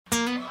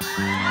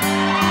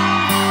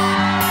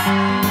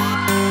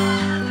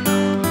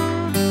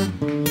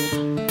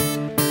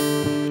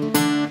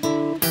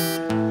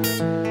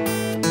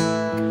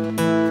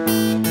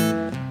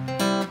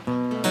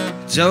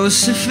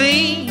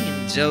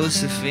Josephine,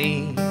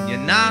 Josephine, you're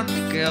not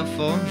the girl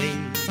for me.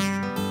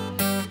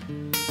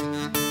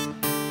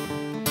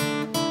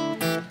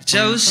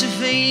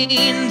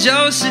 Josephine,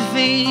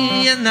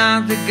 Josephine, you're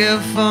not the girl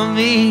for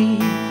me.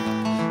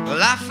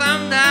 Well, I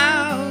found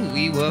out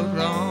we were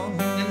wrong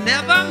and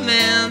never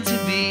meant to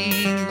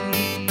be.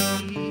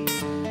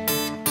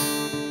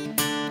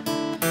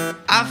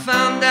 I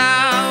found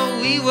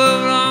out we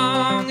were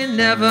wrong and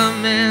never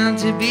meant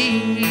to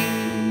be.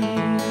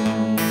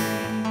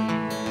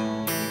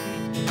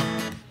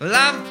 Well,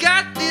 I've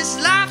got this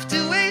life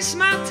to waste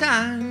my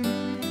time.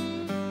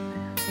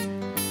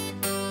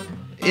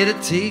 It'll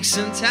take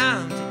some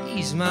time to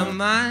ease my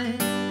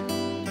mind.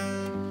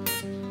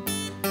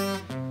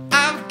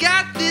 I've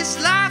got this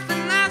life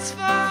and that's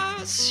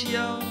for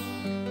sure.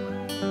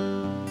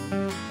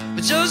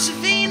 But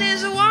Josephine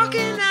is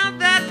walking out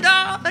that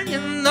door, and you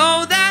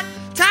know that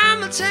time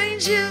will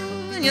change you,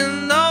 and you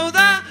know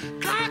the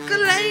clock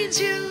will age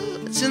you.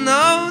 But you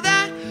know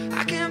that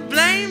I can't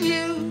blame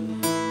you.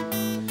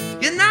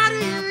 You're not who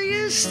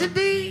you used to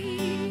be.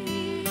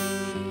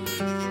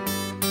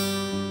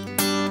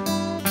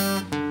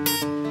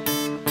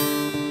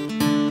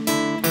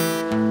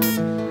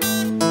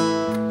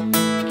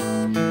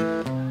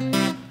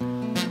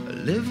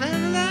 Live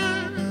and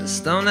learn, the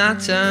stone I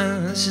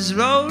turn, she's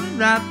rolling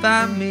right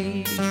by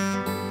me.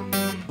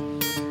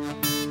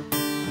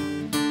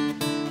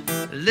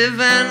 Live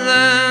and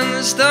learn,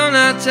 the stone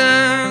I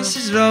turn,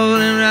 she's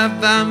rolling right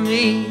by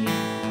me.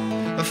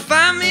 Well,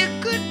 find me a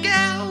good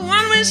girl,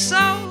 one with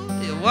soul,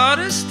 your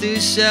water's too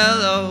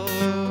shallow.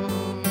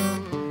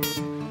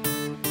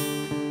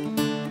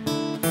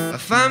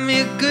 Find me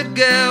a good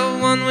girl,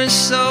 one with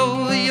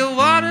soul, your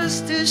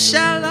water's too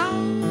shallow.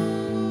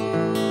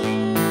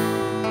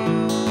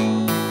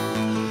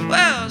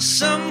 Well,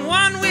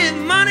 someone with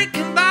money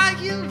can buy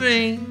you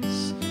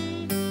rings.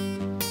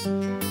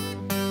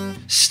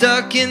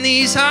 Stuck in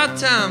these hard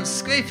times,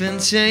 scraping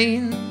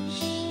change.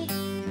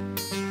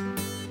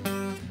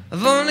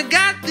 I've only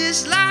got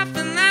this life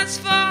and that's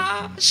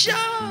for sure.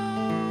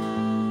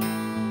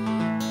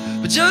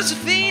 But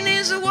Josephine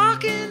is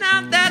walking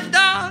out that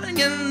door, and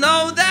you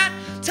know that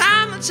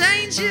time will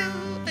change you,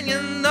 and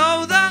you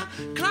know the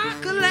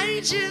clock will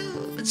age you.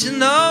 But you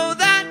know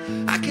that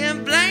I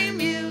can't blame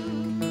you.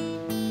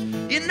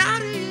 You're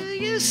not who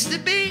you used to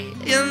be.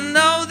 You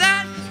know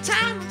that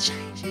time will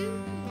change you,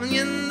 and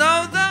you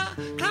know the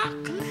clock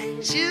will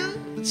age you.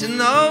 But you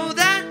know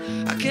that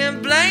I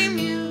can't blame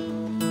you.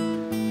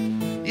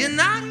 You're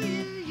not who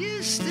you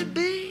used to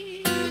be.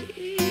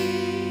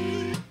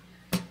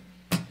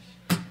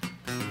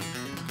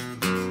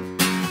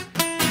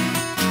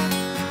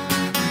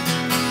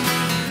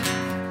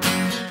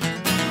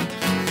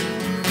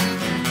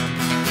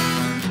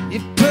 You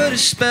put a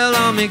spell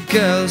on me,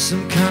 girl,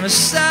 some kind of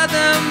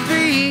southern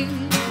breeze,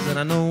 and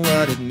I know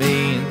what it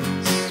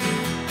means.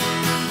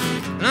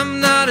 And I'm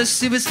not a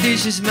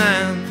superstitious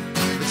man,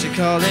 but you're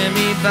calling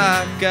me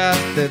back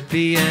after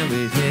being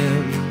with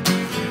him.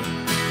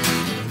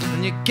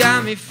 And you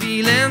got me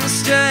feeling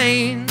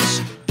strange,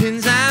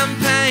 pins and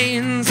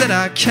pains that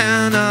I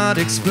cannot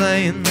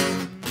explain.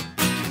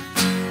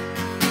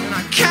 And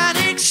I can't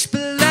explain.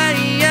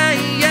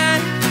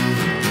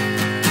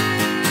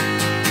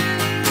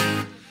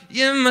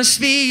 You must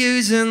be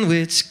using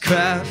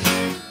witchcraft.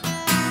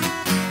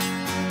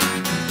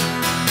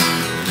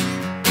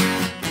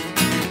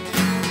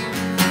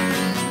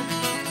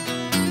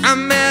 I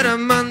met her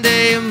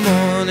Monday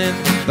morning,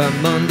 by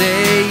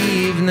Monday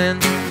evening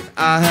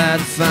I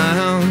had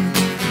found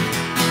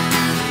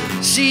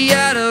she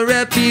had a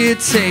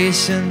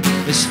reputation.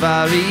 Miss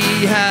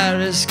Fiery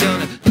Harris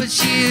gonna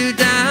put you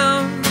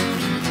down.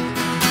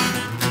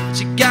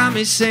 She got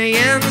me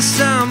saying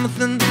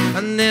something I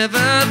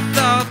never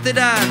thought that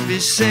I'd be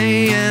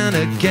saying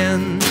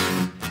again.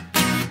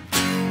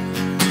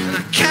 And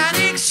I can't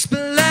explain.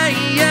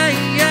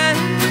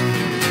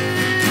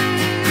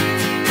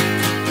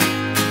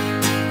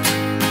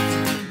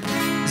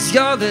 'Cause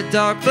you're the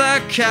dark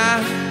black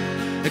cat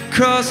that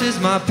crosses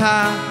my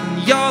path,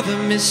 and you're the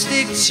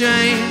mystic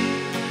train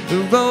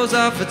that rolls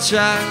off a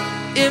track.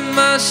 It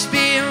must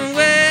be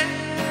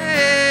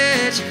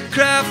witchcraft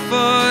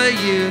for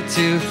you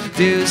to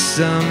do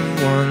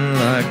someone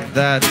like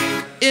that.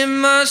 It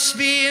must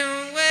be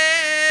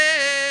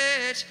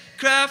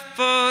witchcraft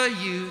for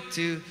you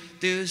to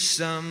do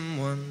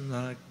someone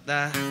like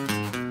that.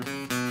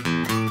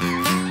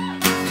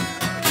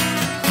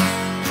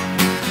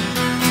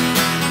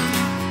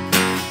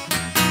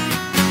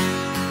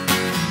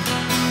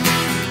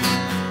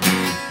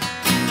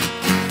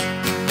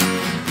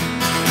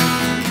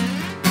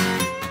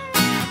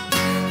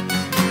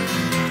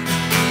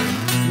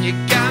 You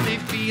got me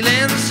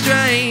feeling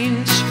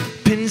strange,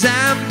 pins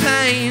and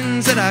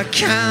pains that I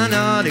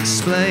cannot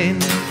explain.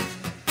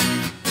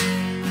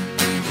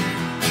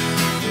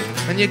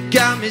 And you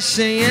got me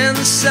saying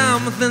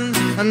something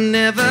I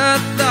never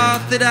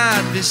thought that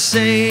I'd be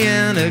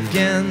saying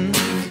again.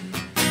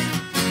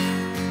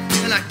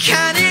 And I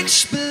can't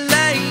explain.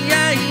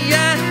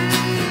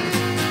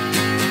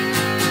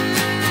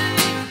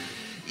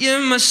 You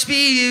must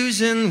be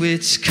using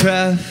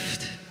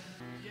witchcraft.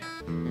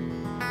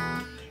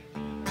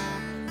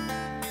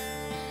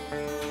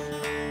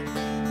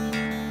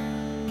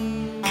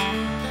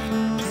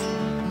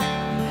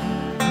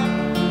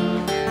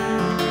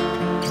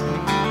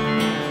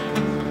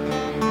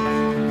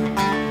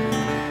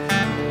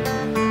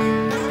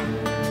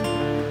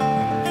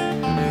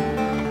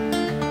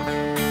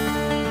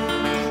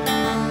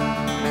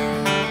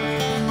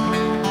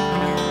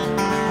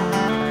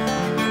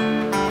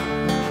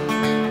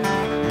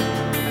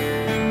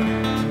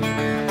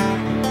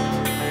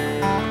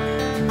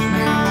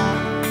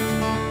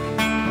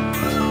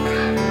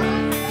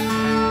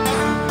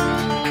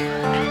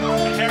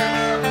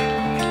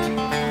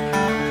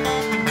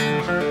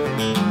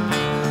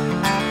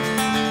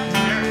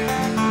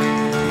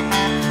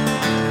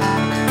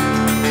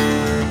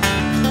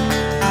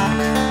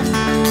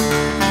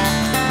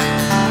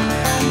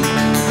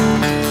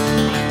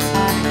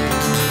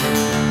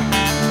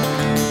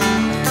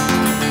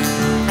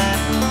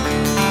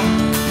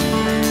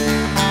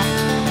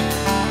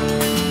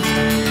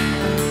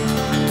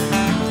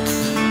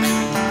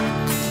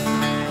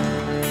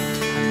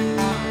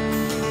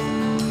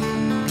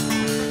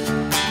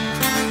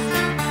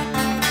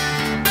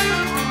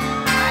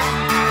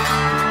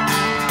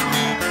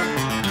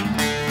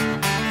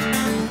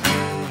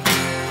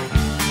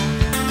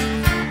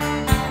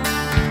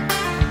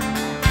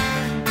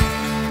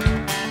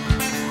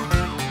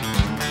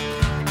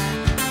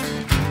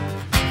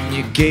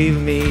 You gave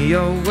me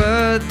your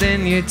word,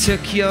 then you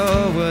took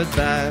your word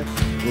back.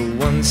 Well,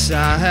 once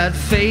I had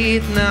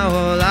faith, now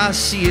all I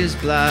see is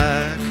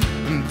black.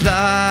 And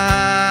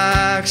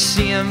black,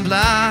 seeing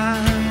black.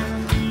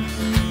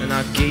 And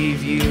I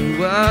gave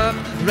you up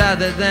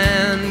rather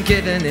than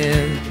giving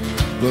in.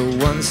 But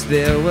once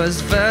there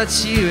was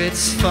virtue,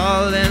 it's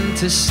fallen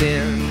to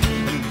sin.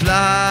 And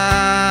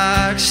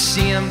black,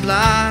 seeing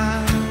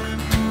black.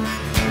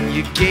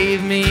 You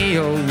gave me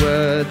your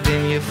word,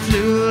 then you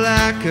flew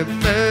like a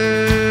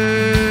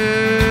bird,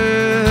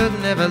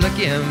 never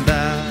looking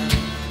back.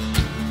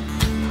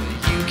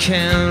 You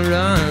can't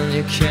run,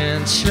 you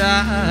can't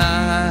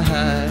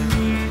try,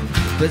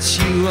 but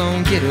you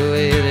won't get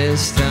away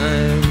this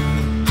time.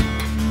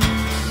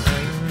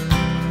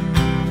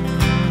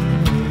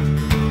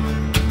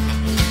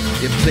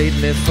 You played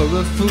me for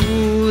a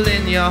fool,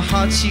 in your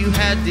heart you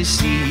had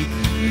deceit.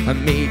 I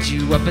made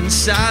you up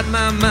inside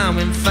my mind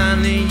when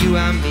finally you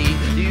and me.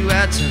 You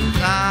had turned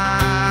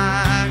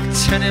black,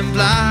 turning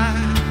black.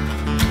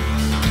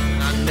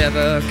 I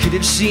never could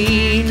have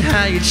seen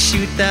how you'd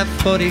shoot that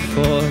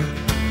 44.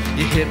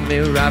 You hit me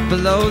right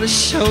below the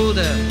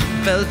shoulder,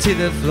 fell to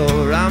the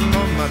floor. I'm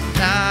on my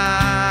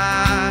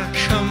back,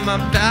 on my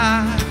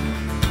back.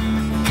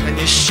 And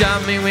you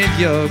shot me with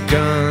your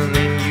gun,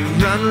 and you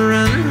run,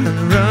 run,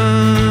 run,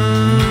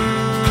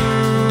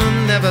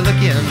 run, never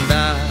looking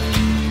back.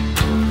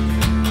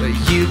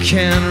 You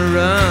can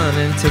run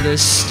into the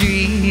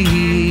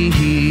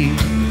street.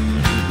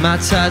 My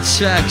touch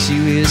tracks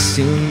you is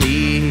to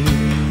me.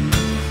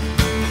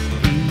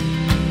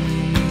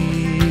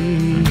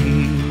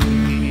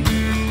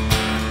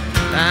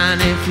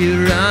 And if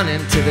you run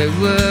into the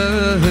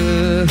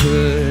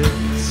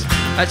woods,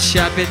 I'd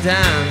chop it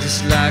down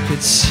just like a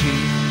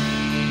tree.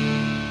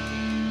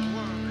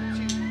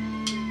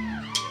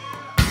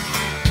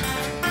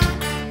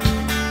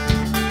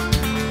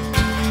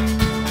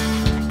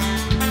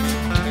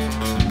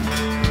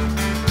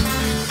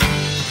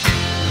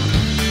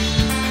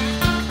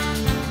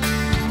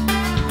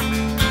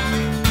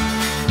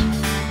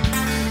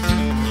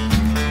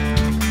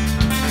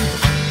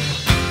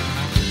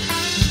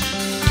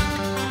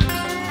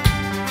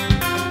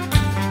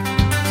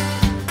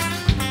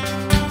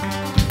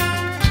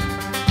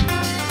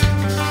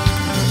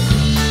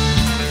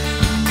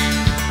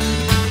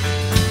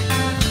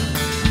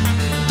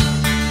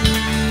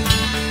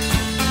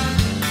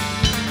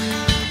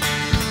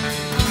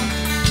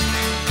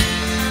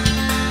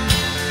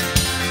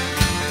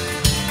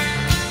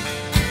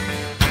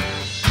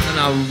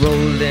 I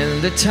rolled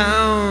into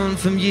town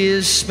from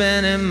years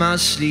spent in my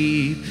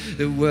sleep.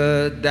 The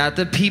word that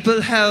the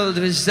people held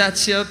was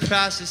that your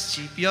price is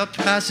cheap, your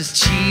price is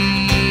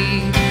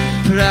cheap,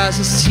 price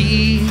is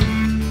cheap.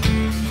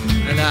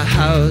 And a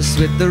house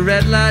with the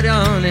red light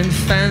on and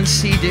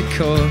fancy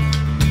decor.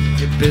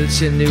 You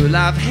built your new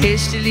life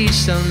hastily,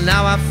 so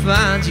now I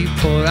find you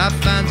poor, I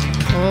find you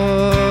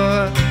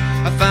poor,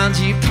 I find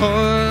you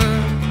poor.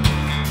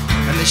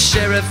 And the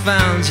sheriff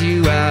found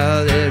you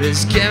out, there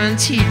is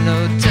guaranteed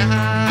no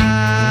doubt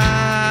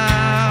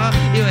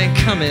you ain't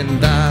coming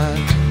back.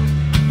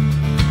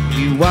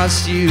 We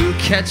watched you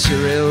catch a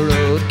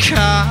railroad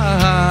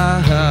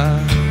car,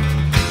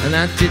 and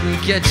I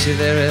didn't get you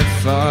very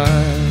far.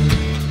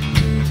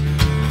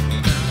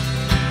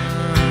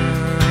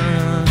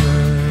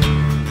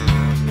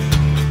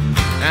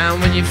 And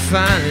when you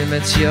finally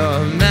met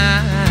your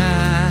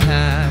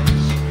match,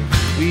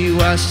 we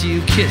watched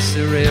you kiss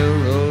the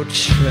railroad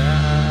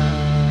track.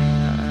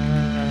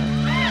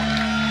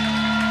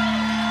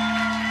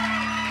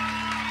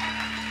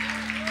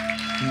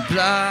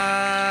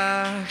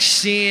 Black,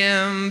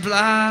 seeing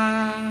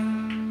black,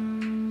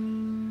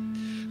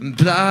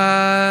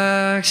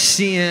 black,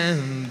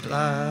 seeing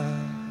black,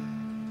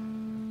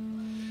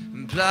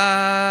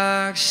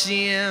 black,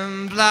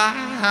 seeing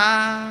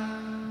black,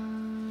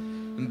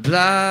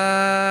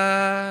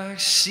 black,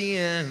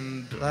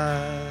 seeing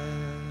black.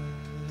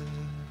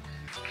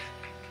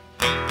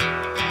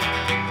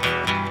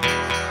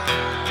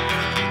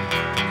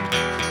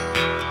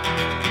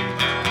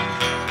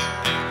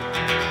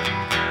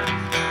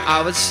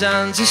 I would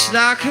sound just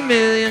like a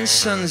million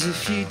suns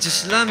if you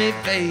just love me,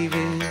 baby.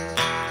 And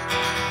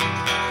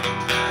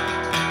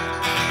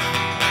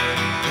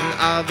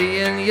I'll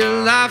be in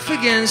your life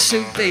again,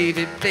 so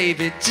baby,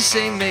 baby, just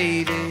say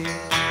maybe.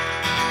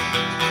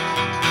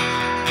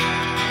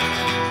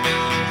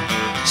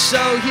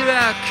 So here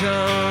I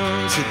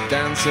come to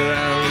dance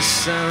around the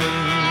sun.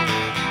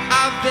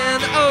 I've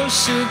been oh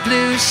so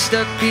blue,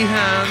 stuck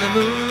behind the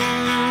moon.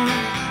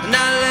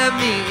 Now let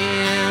me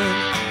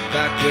in,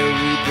 back where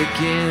we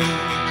begin,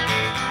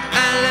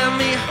 and let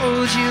me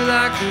hold you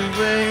like the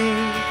way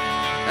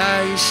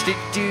I used to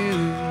do.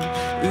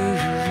 Ooh,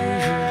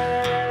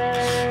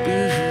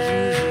 ooh,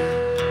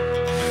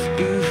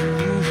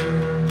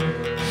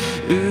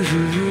 ooh,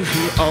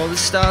 ooh. All the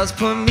stars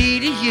point me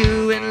to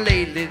you, and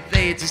lately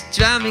they just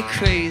drive me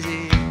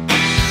crazy.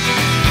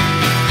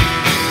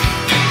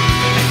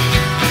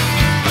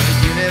 The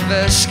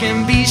universe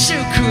can be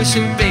so cool, so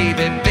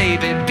baby,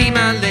 baby, be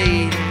my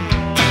lady.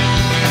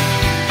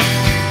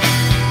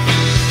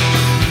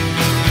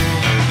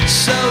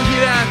 So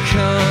here I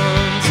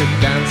come to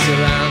dance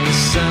around the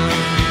sun.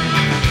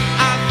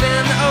 I've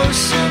been oh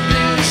so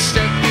blue,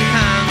 stuck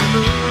behind the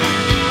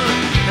moon.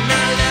 And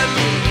now let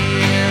me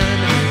in,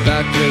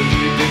 back where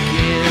we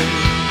begin,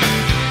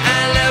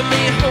 and let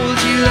me hold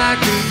you like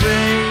the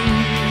way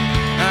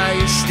I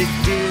used to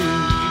do.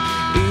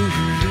 Ooh,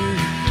 ooh,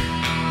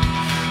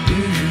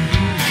 ooh.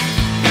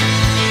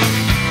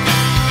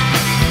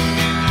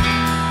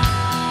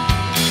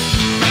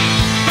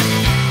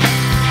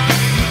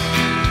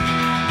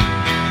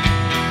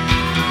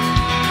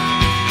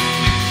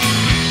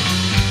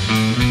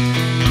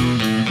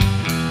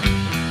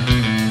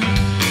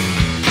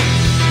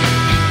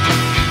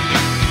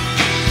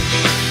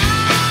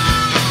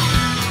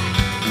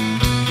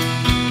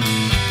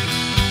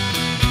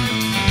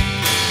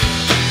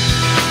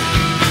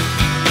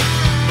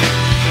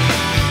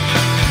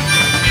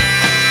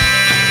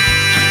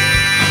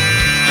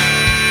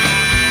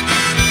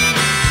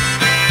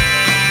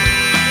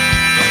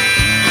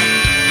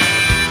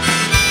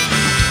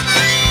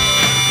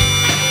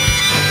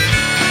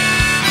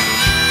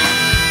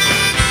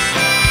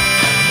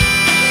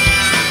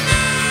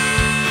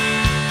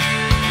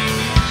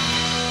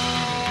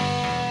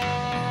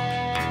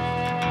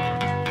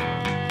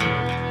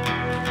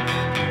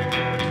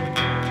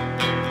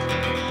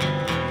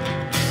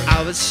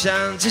 I would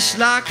sound just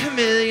like a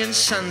million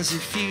suns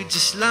if you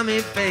just love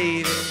me,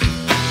 baby.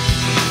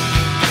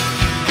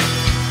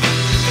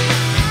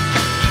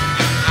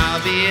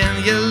 I'll be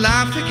in your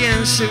life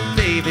again, so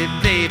baby,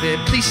 baby,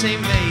 please say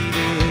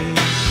maybe.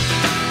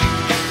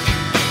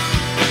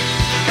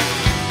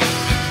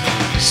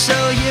 So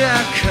here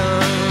I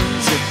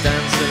come to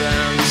dance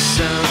around the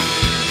sun.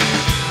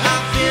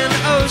 I've been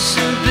oh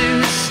so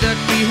blue, stuck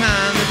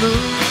behind the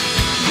moon.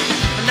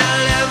 Now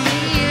let me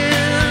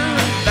in,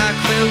 back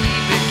where we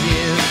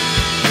begin,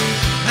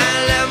 and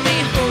let me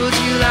hold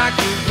you like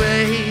a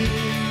wave.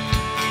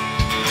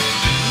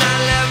 Now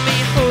let me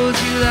hold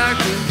you like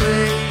a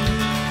wave.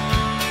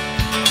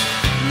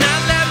 Now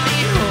let me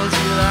hold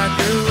you like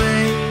a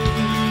wave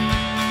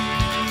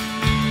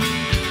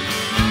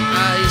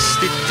I used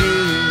to do.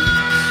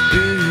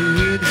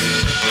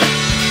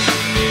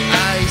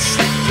 I used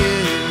to do.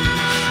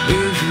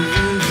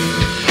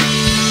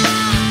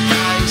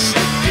 I used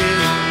to do.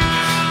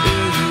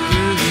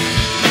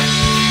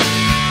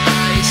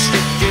 I used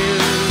to do.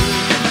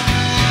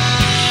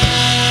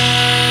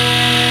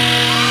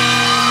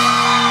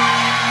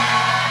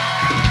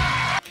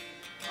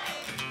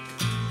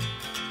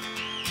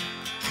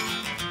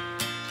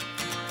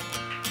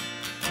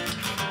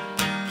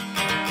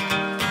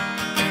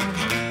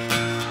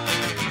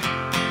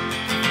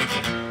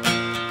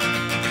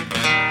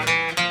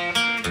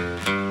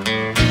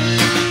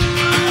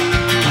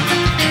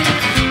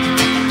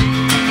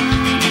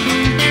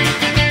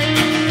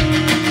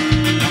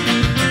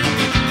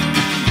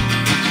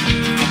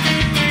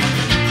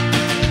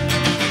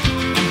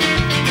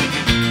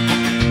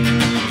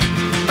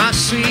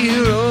 Sweet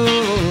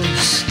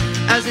rose,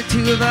 as the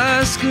two of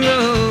us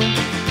grow,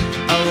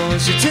 I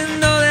want you to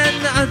know that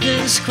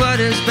nothing's quite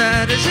as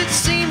bad as it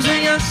seems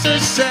when you're so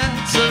sad.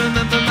 So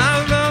remember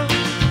my rose,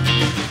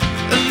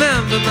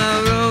 remember my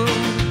rose,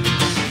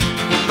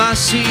 my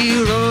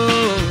sweet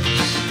rose.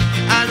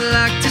 I'd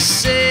like to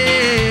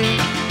say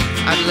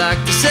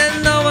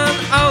no one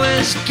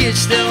always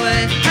gets their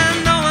way,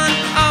 and no one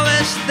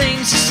always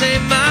thinks the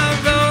same. My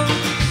rose,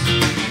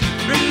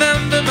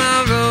 remember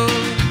my rose.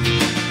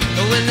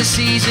 When the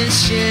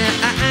seasons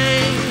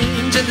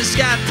change and the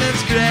sky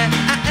turns grey,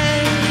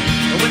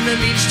 when the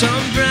leaves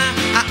turn brown,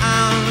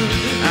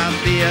 I'll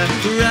be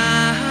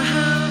around.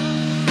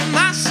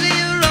 I see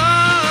you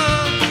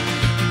wrong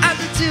as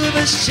the two of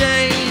us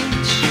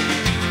change.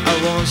 I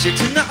want you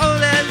to know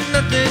that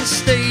nothing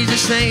stays the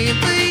same.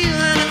 For you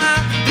and I,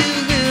 you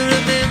will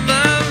remember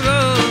my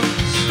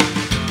rose.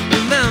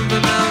 Remember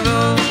my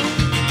rose.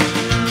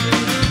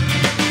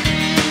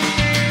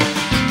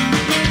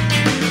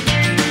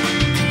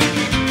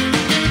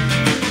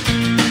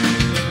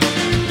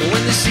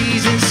 When the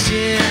seasons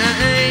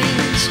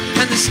change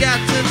and the sky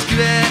turns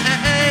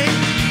grey,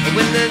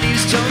 when the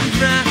leaves turn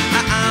brown,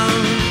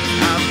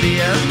 I'll be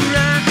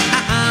around.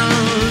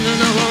 And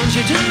I want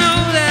you to know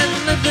that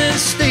nothing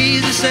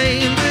stays the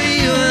same. For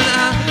you and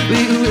I,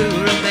 we will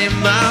remain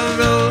my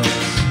rose.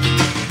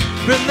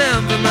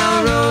 Remember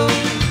my rose,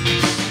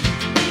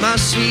 my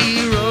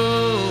sweet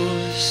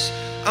rose.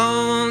 I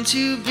want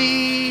to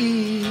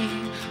be,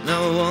 I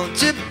want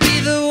to be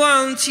the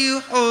one to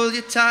hold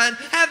you tight.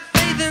 Have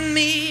faith in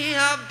me,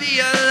 I'll be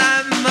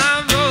alive,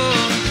 my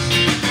rose.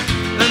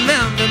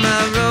 Remember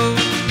my rose.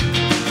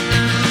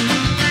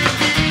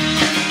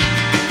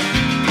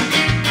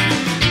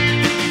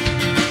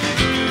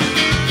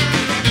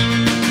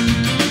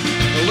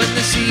 When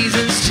the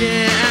seasons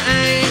change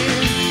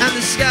and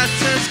the sky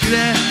turns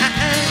grey,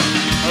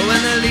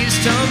 when the leaves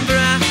turn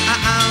brown,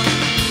 I'll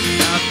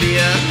be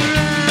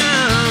around.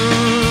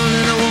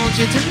 And I want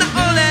you to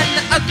know that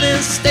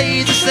nothing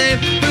stays the same.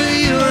 For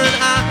you and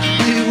I,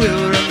 we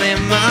will remain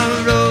my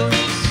rose.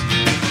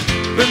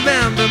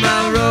 Remember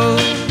my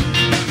rose.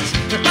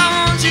 I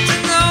want you to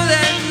know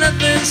that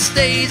nothing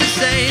stays the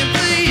same.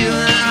 For you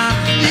and I,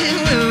 we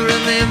will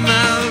remain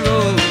my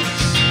rose.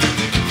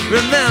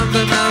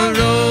 Remember my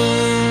rose.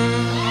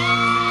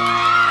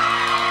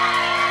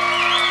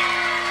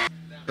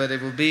 But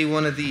it will be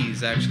one of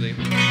these, actually.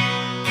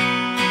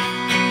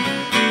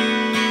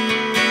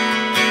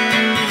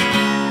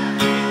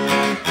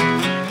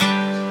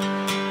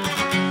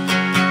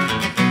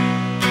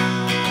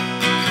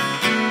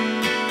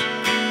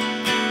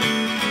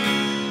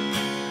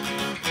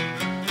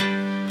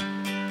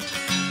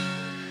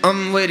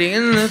 I'm waiting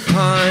in the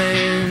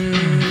pines,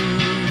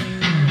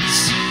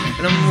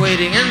 and I'm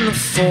waiting in the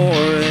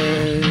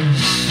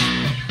forest,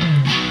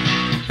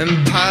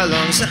 and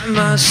pylons at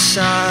my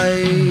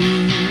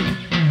side.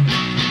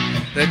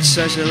 The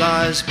treasure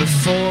lies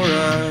before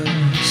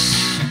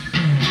us,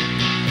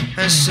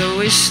 and so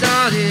we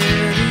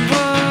started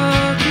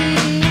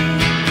walking.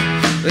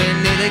 We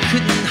knew they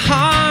couldn't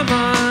harm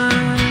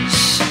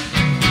us,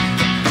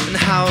 and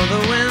how the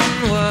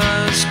wind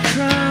was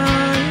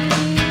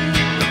crying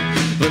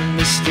when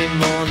misty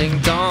morning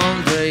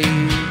dawn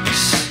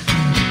breaks.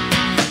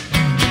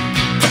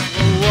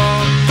 We'll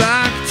walk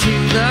back to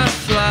the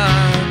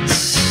flats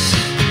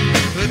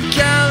with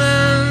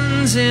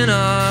gallons in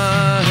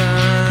our hands.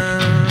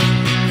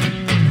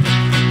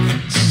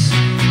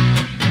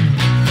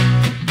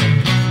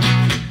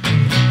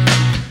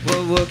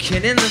 We're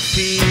working in the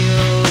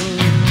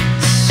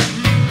fields,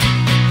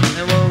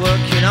 and we're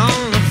working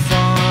on the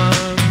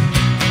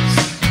farms,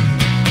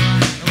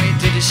 and we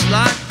do just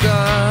like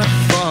our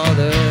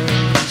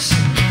fathers.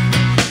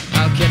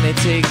 How can they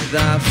take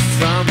that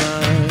from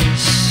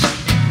us?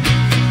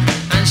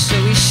 And so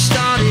we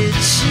started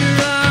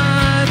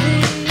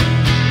surviving.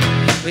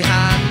 We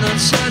had no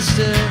chance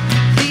to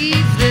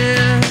leave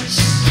this.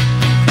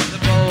 The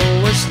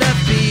bowl was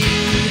left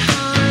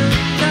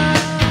behind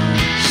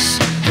us,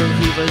 the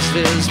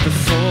Hooversvilles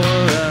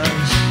before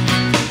us.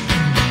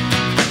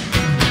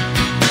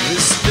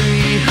 There's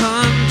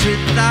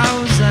 300,000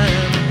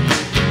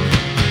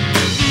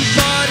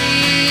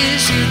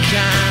 bodies you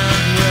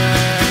can wear.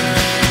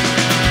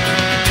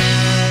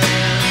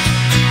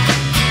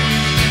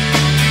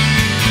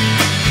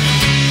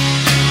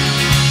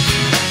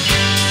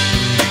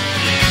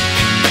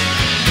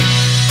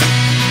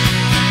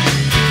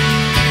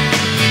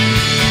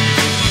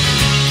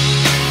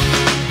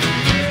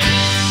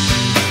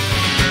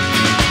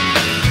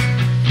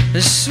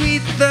 The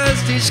sweet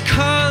thirst is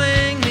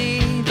calling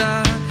me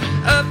back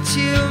up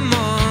to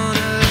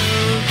Monterey.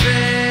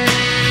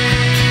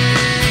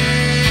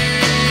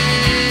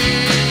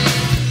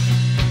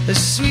 The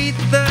sweet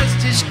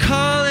thirst is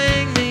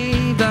calling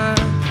me back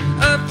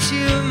up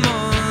to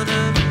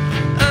Monterey,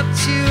 up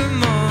to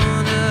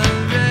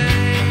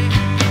Monterey,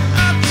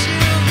 up to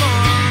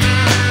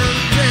Monterey.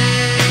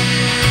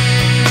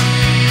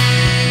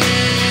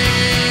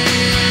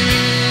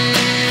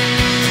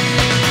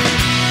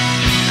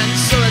 And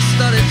so I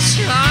started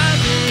driving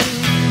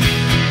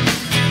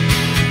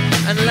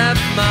and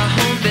left my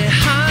home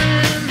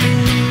behind me.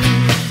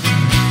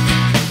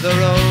 The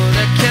road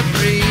that kept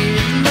reminding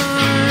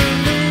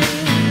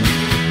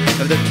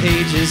of the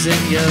pages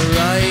in your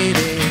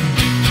writing.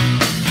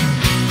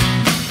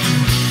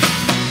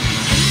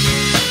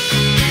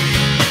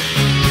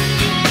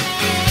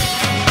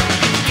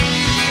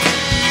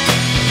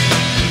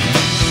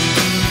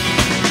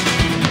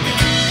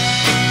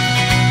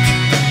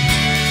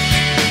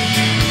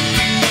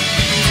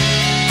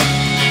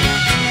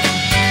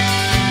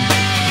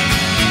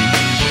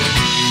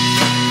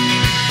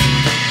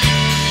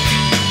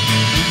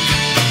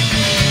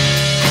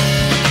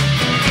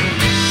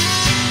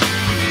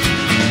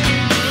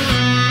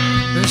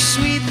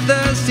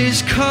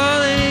 Thursday's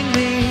calling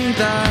me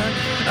back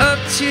up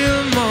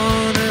to Monterey.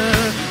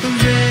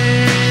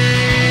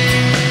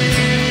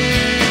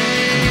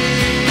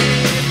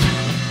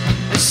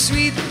 A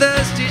sweet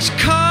Thursday's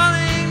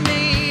calling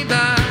me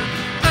back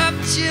up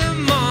to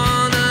Monterey.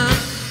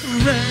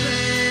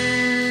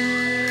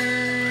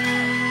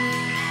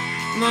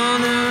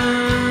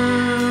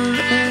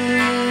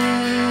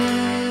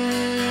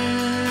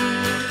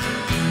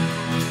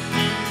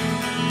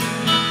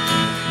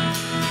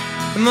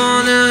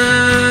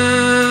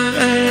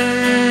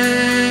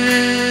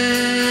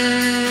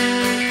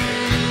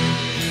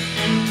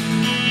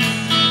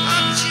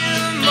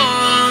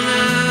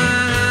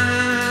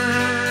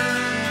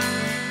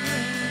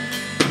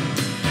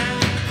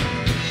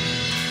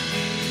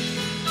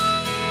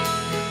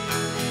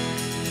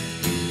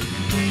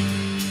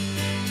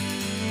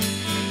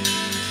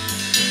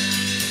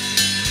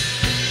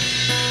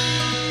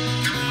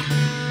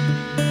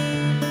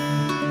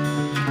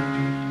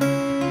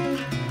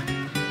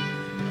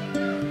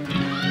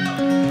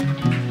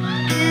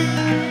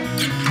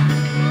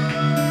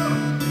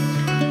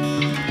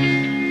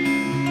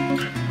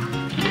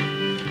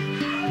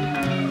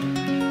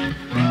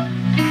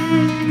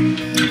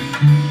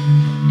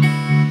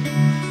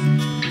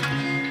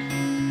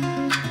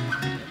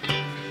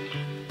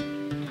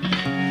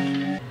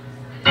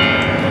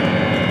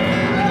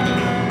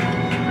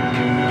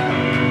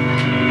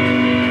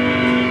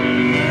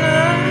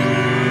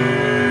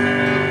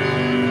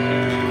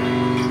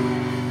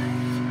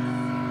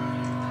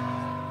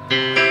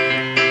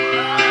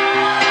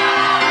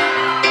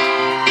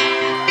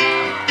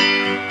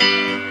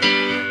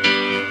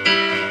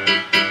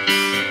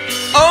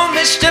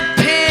 Mr.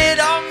 Pitt,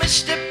 oh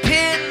Mr.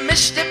 Pitt,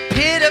 Mr.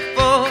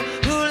 Pitiful,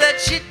 who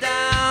let you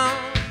down?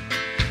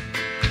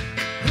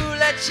 Who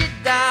let you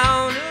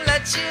down? Who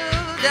let you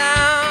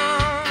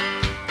down?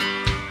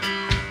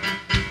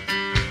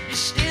 You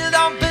still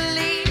don't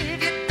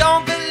believe, you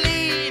don't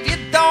believe, you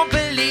don't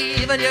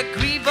believe, and your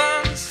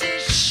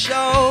grievances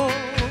show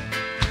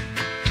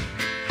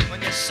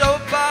when your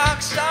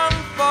soapbox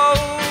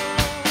unfolds.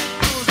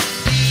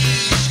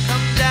 Please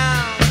come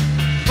down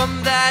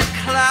from that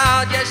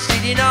cloud you're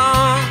sitting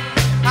on.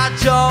 I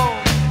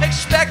don't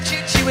expect you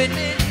to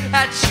admit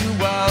that you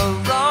were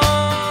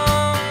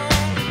wrong.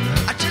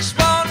 I just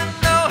wanna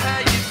know how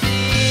you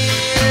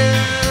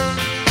feel.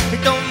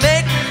 It don't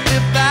make me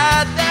feel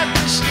bad that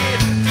we're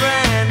still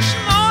friends.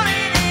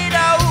 Morning it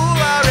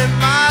over in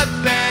my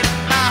bed.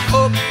 I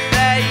hope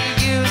that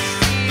you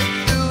see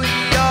through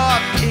your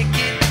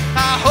picket.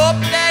 I hope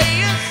that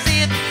you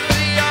see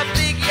through your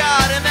big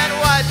yard and that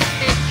white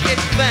picket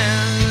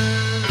fence.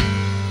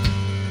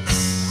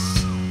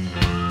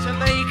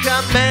 Make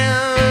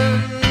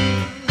amends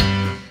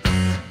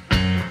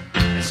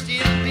and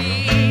still be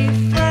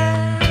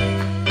friends,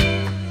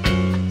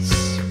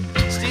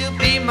 still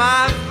be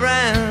my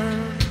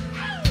friend.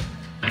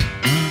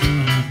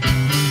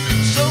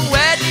 So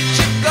where did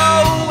you go?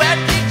 Where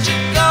did you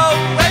go?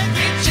 Where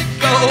did you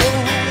go?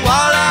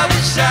 While I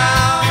was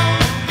out,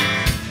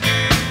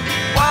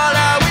 while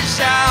I was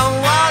out,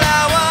 while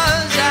I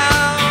was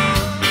out.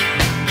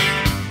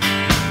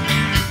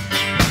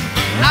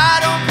 I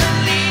don't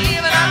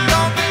believe and I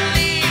don't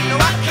believe, no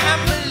I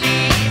can't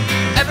believe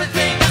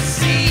everything I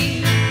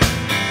see.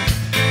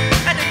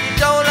 And if you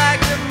don't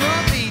like the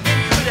movie, then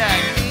could I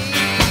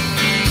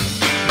leave?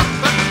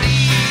 But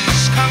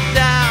please come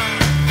down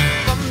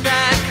from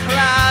that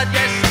cloud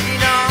you're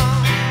sitting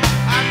on.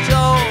 I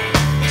don't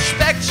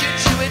expect you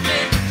to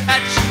admit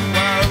that you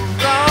were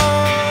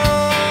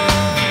wrong.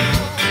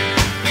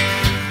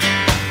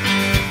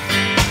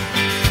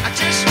 I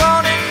just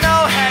wanna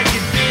know how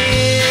you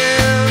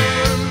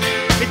feel.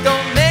 It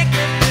don't make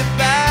me feel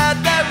bad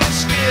that we're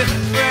still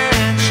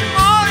friends.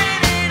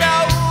 Morning it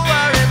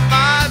over in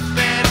my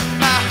bed.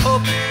 I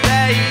hope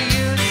that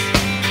you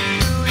see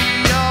through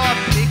your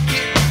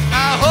picket.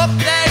 I hope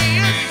that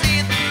you see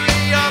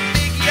through your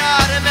big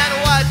yard and that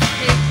white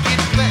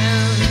picket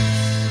fence.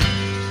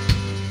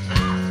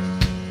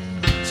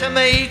 To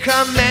make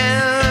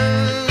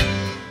amends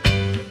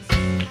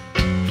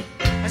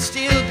and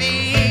still be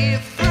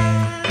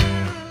friends,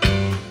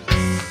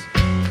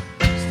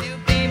 still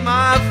be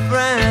my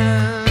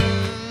friend,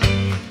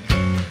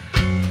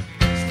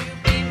 still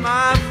be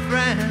my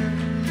friend,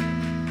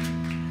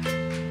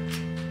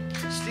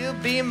 still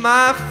be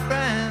my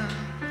friend,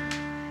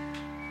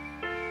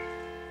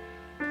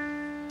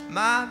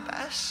 my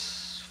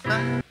best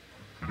friend.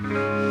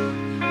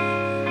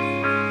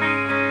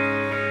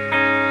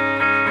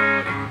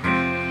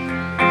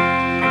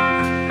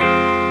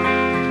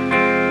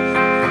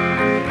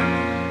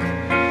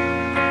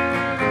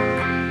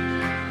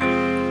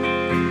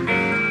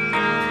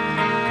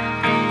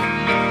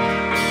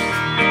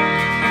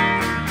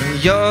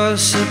 Your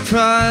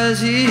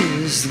surprise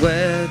is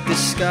where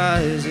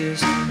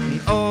disguises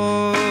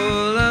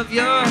all of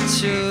your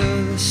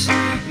truths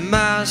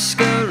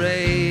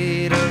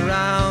masquerade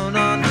around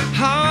on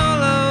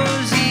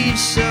Hallows Eve.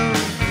 So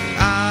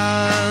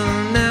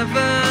I'll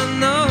never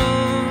know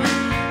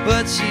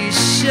what you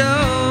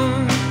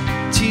show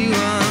to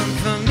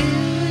unfamiliar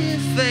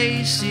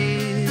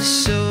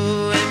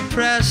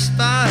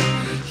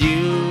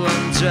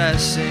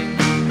undressing?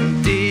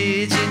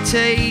 Did you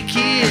take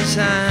his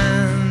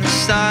hand?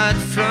 Start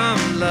from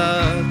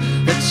love,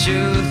 the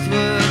truth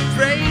would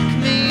break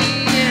me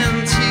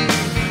into.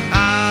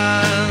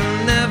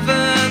 I'll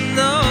never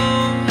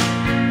know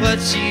what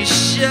you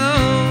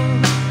show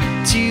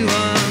to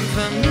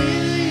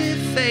unfamiliar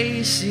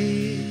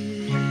faces.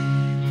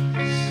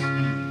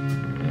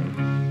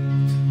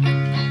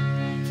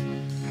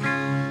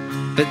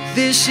 But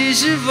this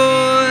is your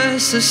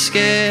voice, so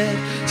scared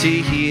to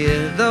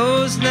hear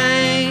those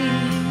names.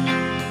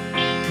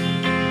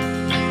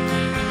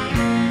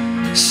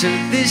 So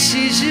this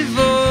is your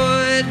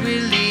void, we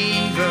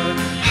leave a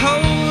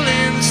hole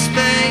in space.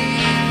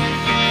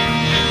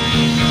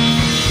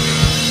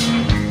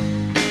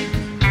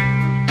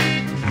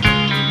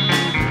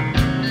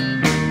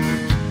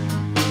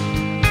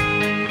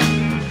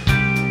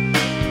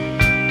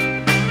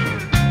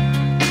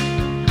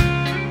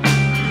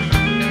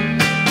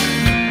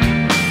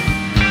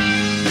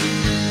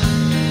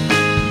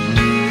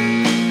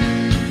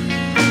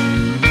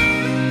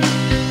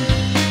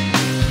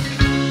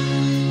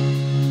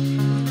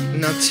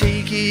 Now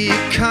take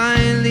it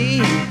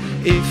kindly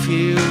if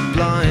you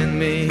blind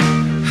me,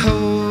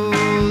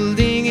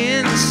 holding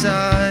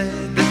inside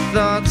the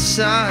thoughts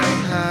I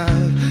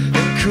have,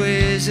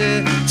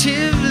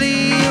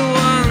 inquisitively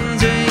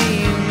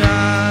wondering.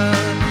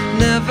 I'll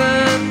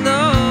never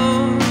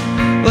know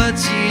what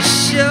you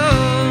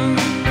show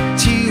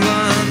to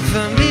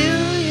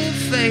unfamiliar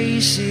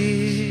faces.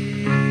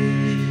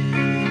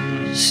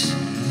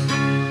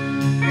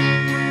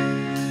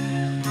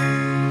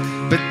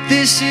 But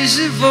this is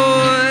a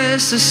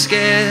voice so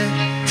scared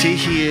to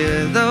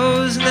hear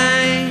those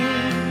names.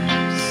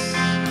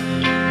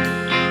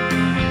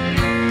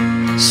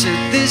 So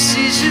this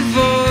is a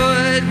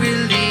void, we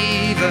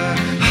leave a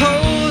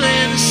hole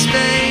in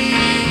space.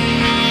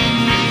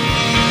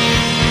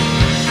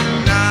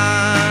 And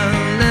I'll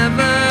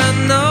never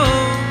know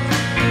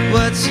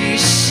what you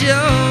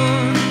show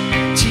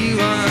to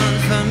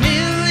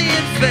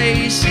unfamiliar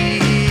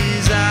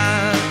faces.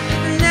 I'll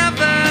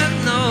never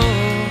know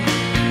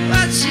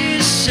what you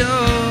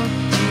show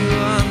to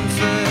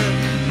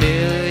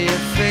unfamiliar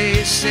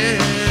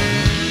faces.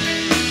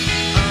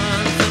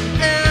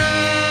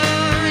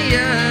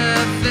 Unfamiliar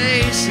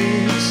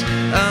faces.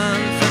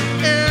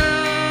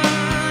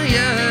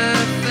 Unfamiliar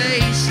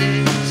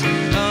faces.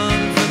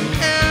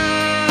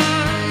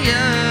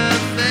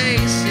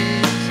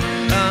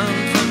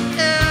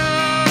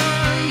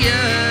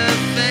 Unfamiliar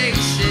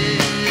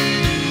faces.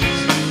 Unfamiliar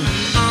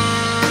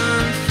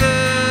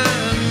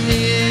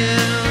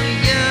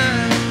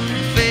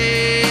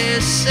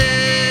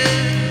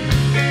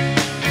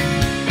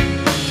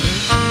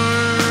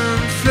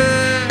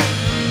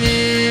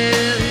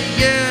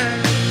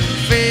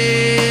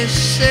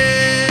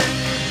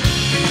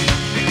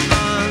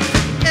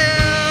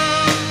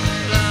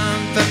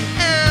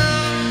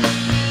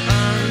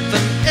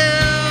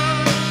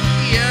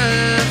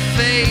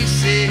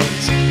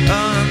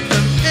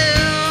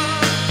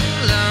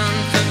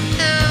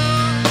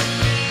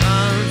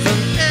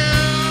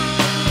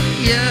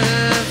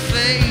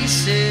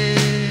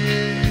faces.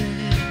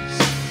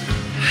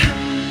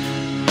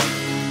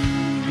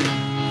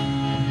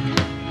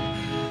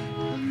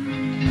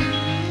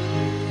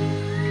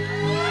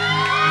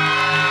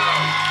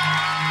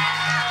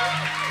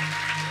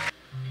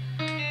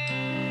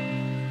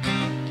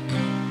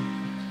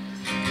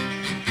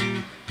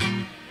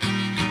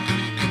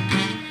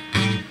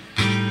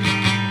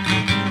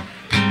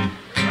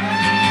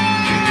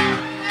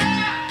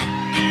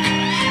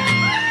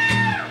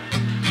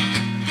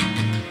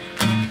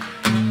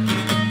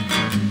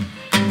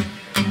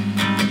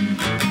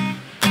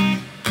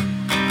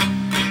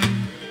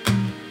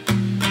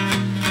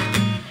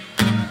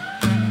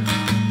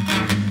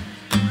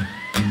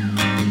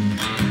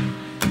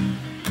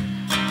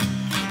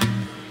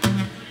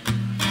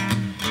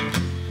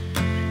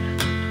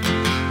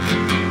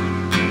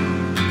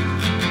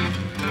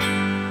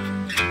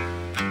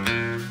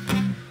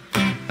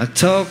 I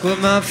talk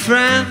with my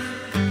friend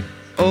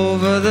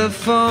over the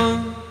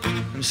phone.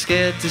 I'm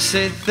scared to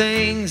say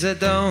things I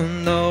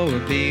don't know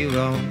would be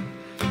wrong,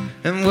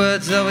 and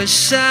words always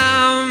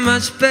sound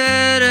much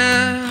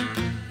better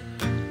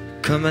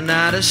coming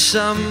out of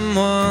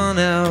someone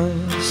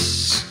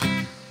else.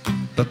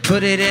 But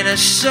put it in a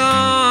song,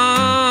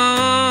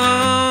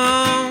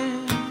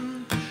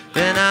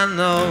 then I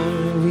know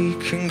we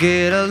can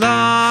get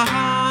along.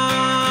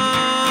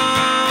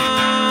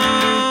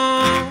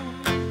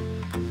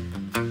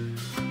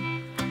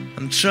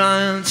 I'm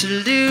trying to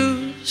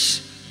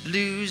lose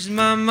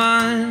my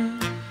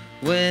mind.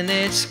 When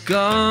it's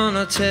gone,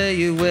 I'll tell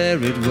you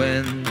where it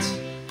went,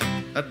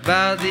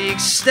 about the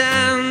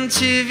extent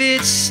of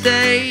its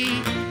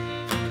state.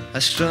 I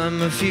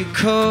strum a few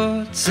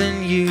chords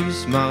and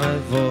use my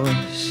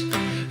voice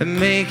and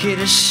make it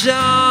a song,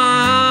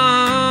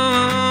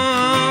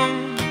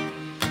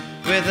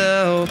 with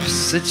the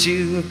hopes that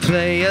you will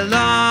play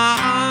along.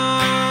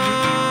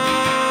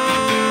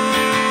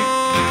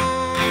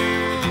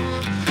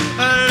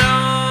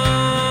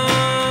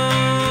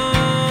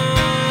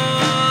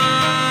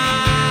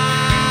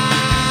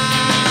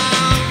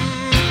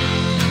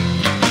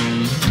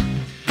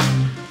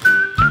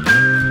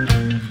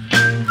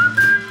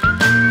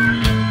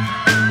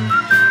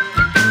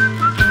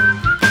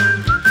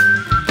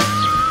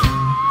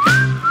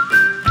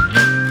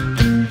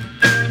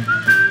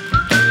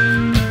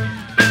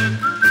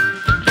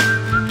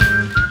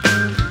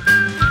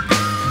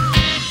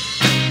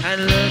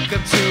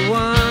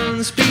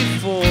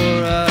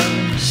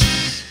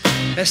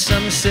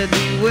 Some said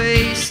we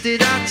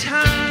wasted our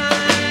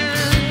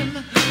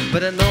time,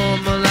 but a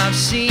normal life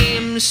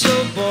seems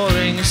so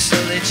boring, so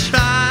they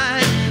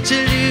tried to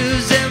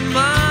lose their mind.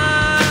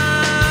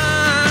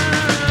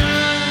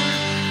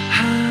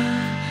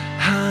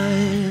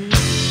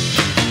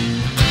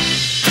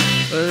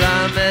 Well,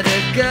 I met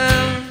a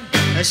girl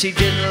and she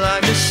didn't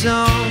like the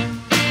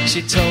song.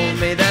 She told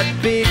me that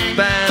big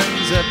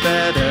bands are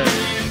better.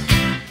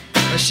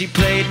 She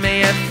played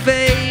me a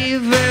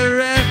favorite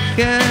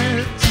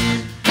record,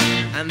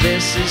 and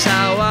this is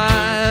how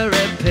I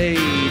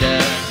repaid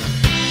her.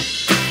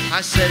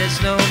 I said it's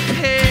no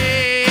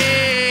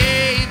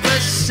paper,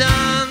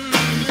 son,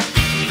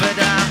 but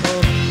I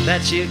hope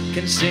that you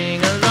can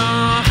sing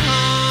along.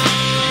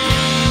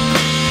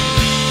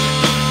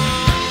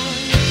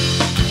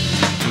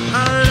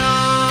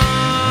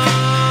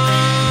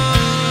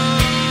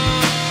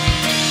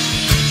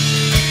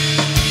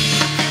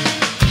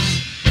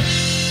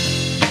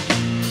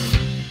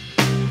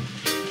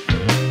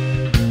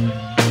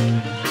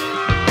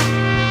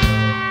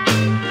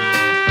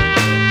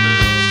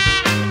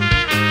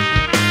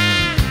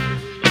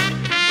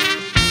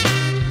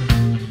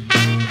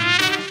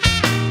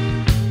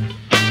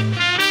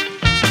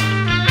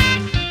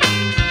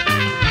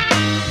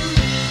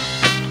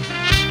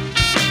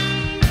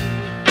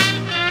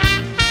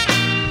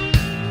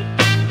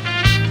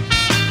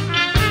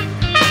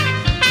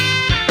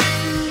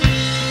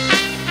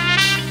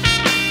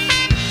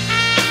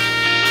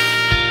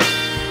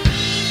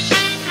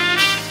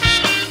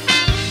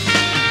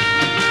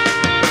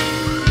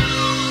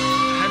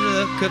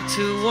 Up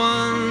to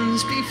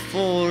ones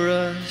before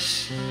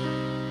us,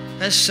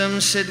 as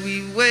some said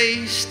we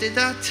wasted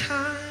our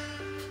time,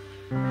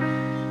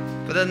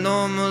 but a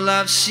normal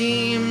life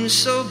seems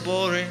so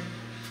boring,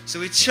 so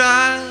we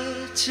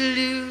tried to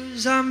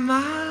lose our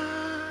minds.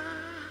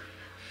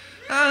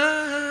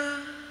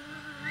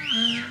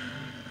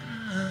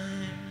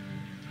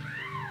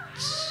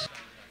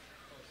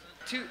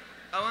 Two,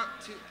 I want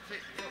 2, 3,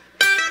 4.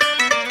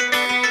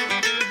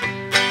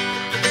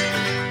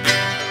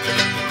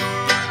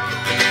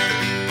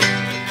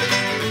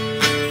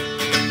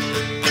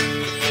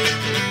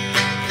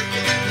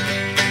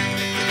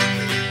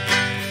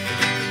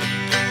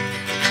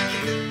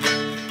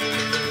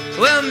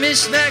 Well,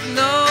 Miss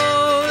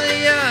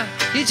Magnolia,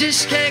 you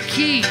just can't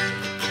keep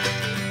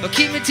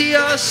me to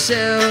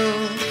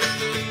yourself.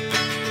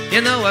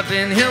 You know I've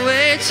been here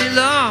way too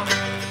long.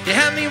 You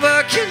have me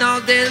working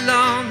all day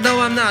long. No,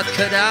 I'm not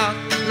cut out,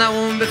 and I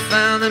won't be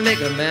found to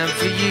make a man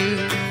for you.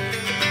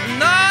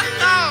 No,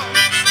 no.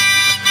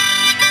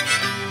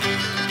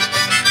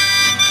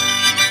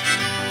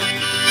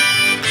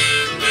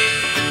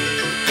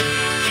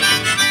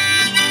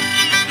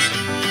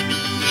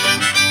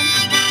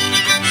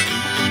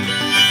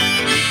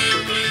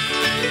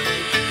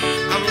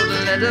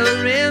 In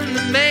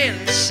the mail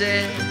that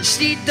said,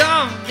 she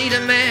don't need a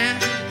man,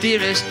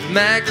 dearest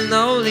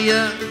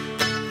Magnolia.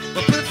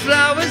 We'll put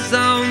flowers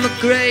on the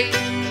grave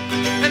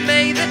and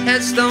make the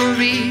headstone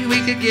read we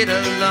could get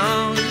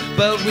along,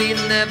 but we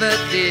never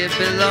did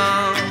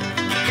belong.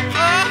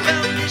 Oh,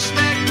 well, Miss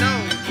Magnolia.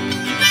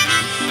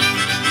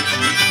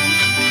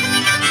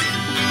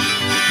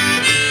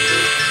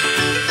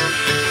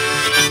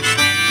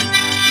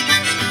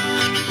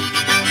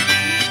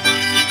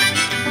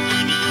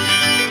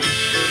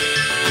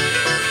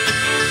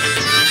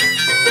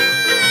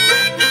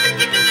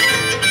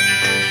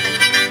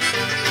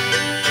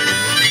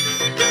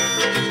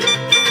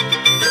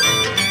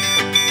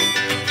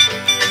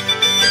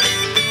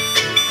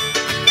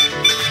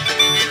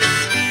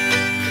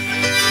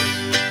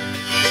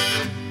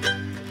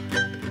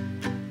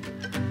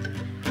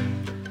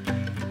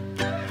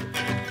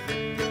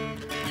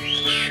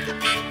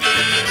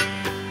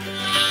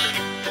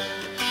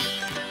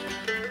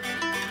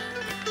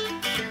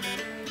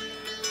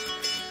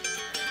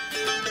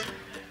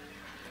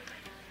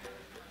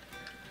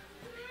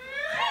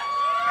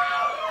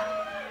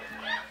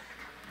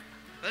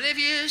 But if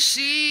you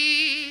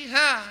see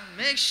her,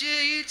 make sure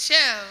you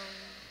tell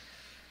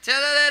her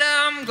that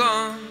I'm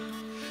gone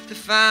to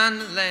find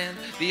the land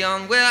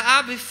beyond where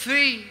I'll be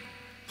free.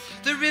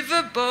 The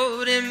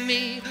riverboat and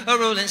me, a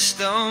rolling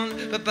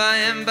stone, but by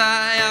and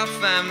by I'll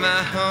find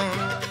my home.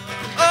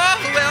 Oh,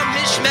 well,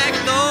 Miss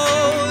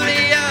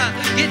Magnolia,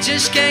 you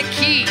just can't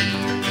keep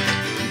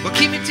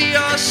me to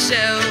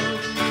yourself.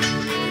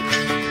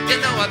 You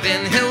know I've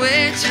been here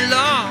way too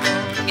long.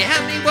 You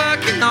have me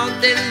working all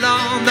day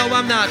long. No,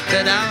 I'm not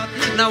cut out,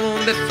 and I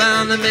won't be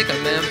found to make a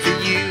man for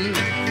you.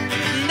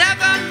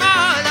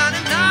 Nevermore, no, no,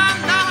 no,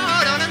 no,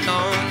 no, no, no,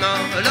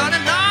 no, no,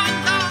 no,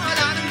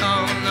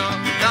 no, no, no, no, no,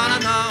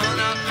 no.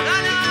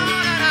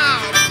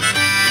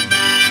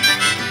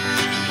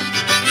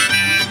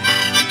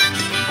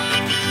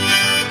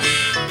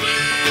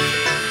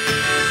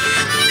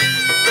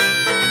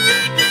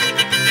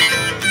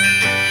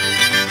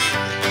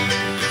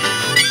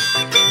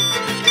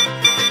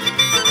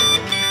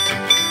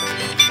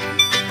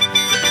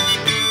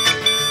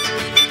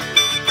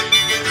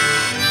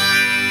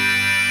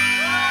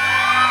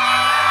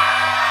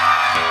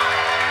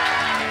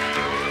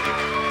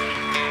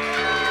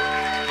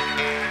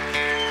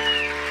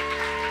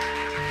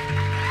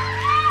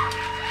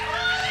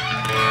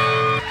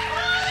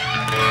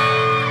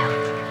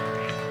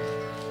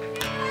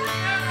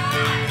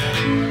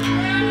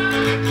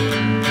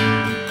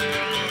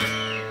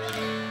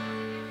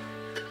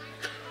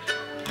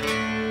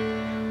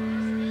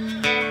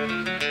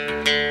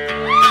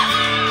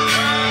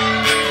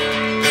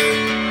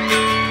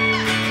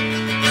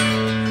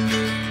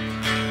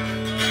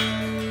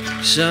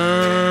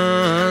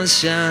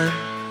 sunshine.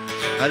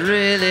 I'd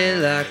really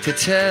like to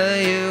tell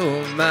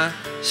you, my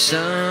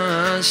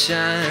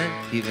sunshine,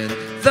 even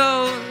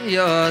though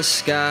your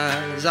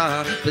skies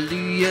are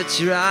blue, you're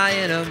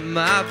drying up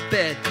my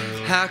bed.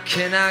 How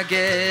can I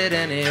get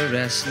any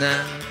rest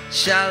now?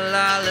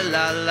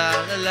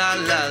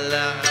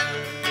 Sha-la-la-la-la-la-la-la.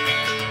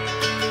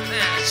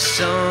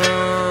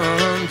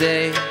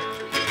 Someday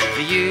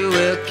you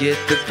will get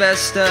the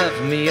best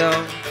of me,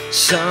 oh.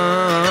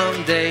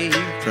 Someday,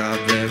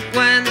 probably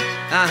when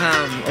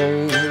I'm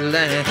old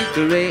and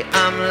gray,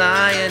 I'm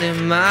lying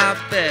in my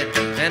bed,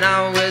 and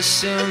I will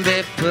soon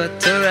be put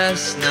to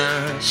rest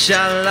now.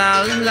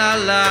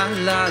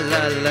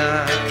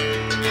 Sha-la-la-la-la-la-la.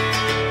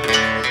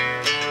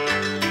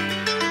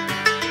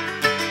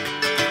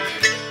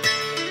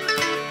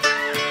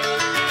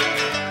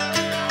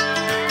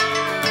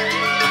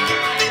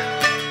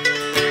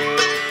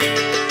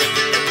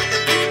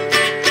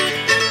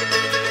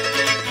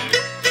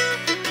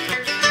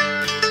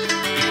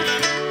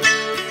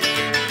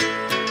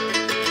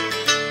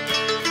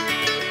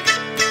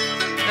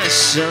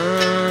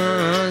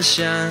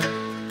 Sunshine,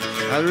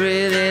 I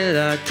really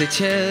like to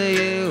tell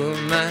you,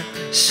 my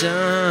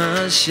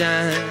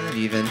sunshine,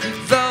 even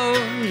though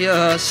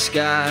your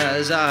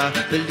skies are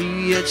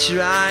blue, you're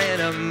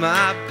drying up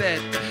my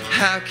bed.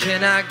 How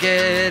can I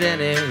get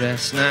any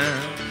rest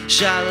now?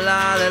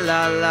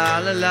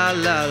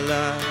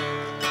 Sha-la-la-la-la-la-la-la.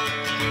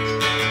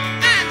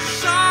 And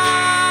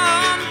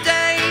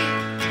someday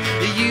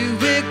you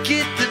will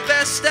get the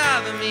best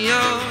of me,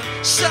 oh.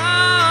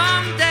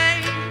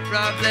 Someday,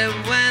 probably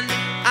when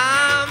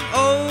I'm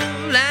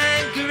old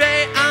and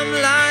gray, I'm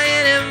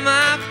lying in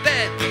my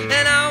bed,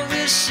 and I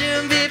will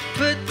soon be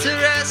put to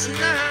rest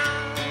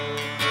now.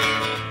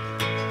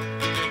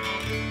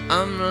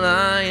 I'm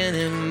lying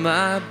in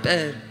my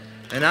bed,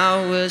 and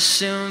I will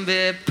soon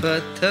be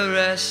put to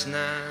rest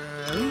now.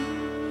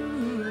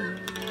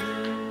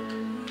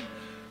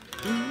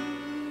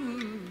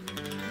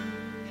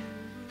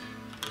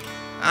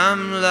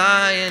 I'm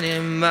lying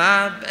in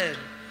my bed,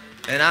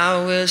 and I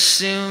will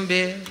soon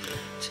be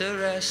to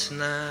rest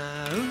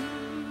now.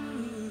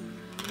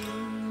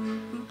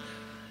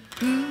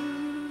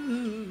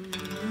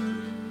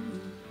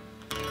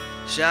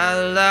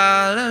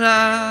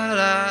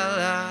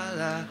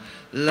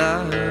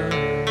 Sha-la-la-la-la-la-la.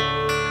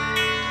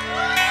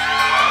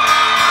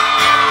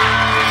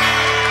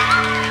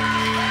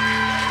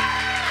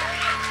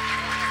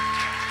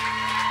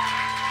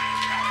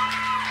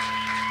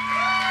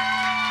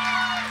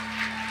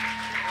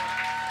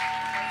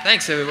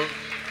 Thanks, everyone.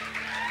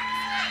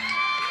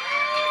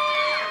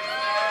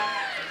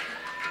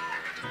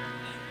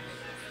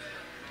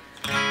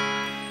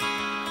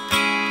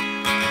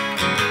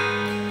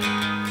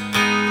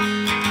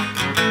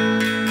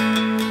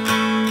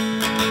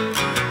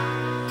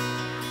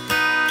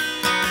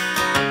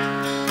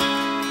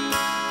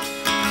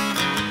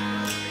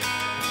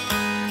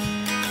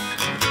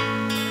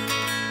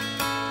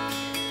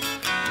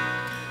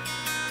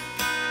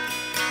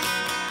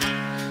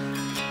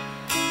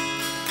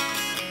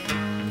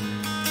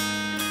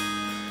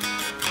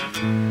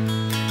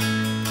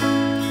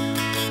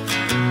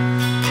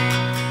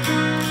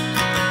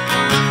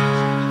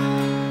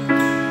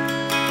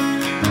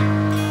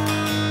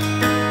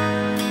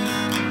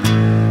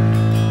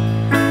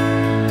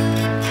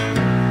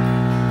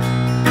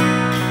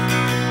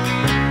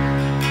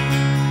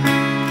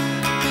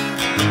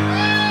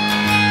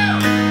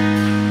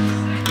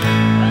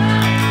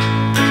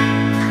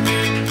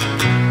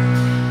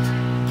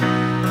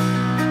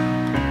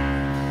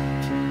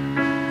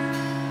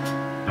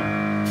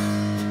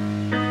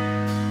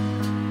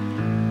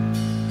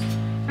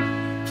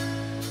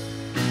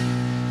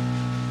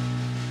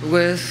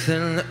 With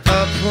an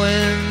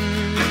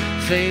upwind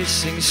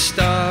facing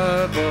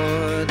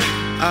starboard,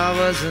 I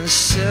wasn't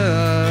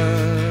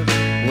sure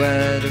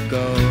where to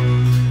go,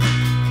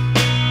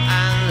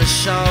 and the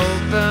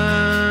salt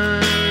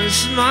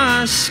burns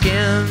my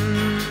skin.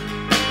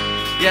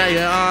 Yeah,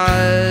 your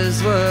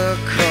eyes were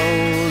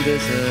cold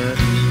as the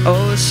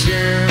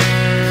ocean.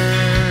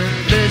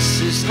 This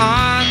is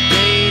our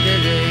day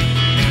today.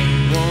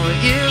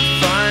 Won't you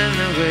find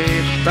a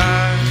way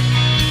back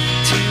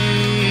to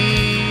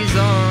ease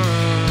on?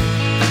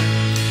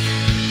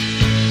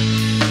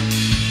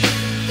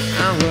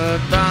 And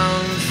we're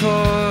bound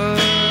for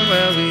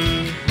where we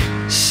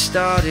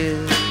started,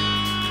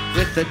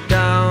 with the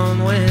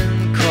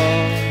downwind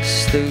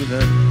course through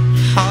the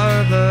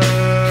harbor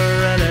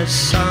and at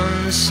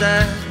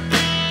sunset.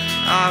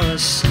 I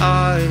was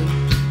sorry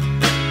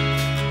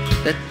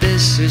that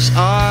this is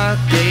our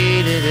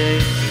day today.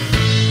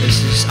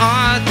 This is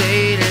our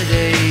day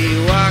today.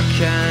 Why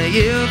can't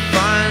you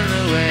find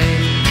a way?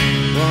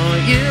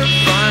 Won't you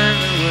find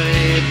a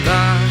way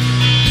back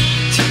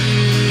to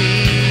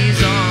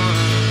ease on?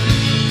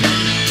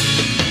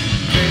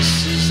 This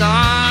is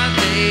our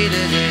day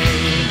today.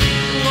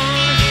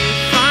 Won't you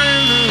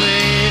find a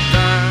way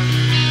back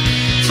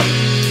to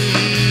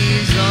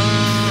ease on?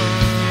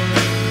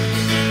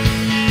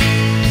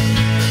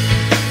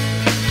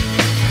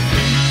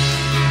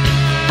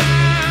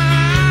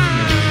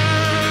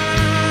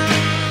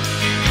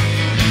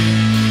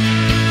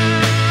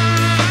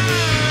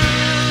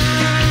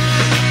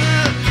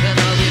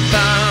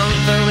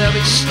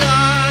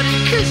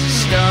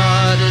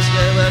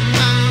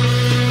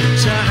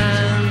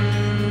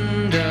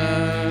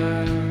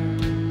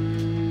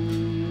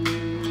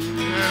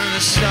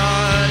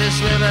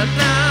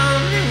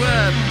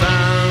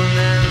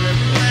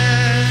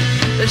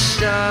 the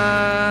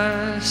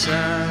stars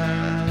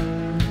out.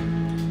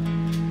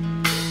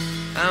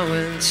 And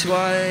when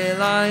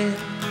twilight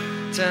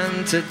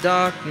turned to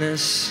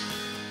darkness,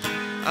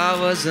 I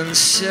wasn't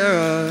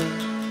sure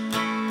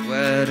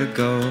where to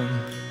go.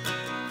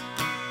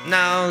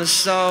 Now the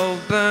soul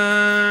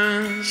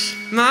burns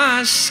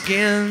my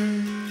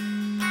skin,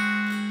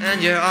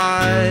 and your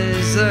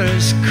eyes are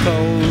as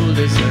cold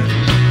as an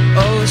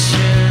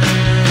ocean.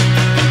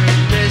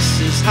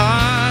 This is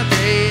hard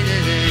day to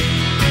day.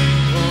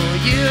 Will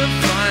you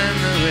find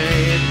the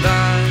way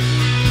back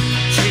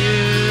to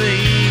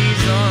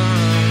these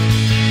arms?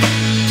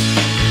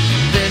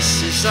 This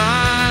is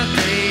hard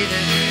day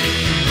to day.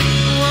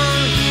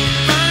 Will you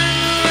find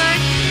the way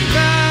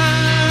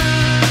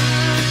back?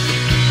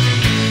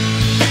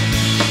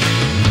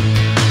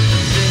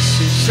 This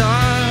is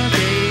hard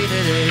day to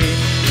day.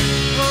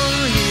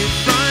 Will you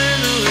find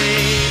the way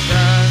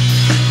back?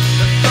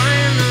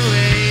 Find the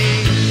way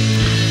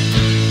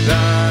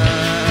back.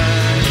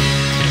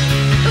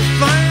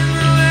 Find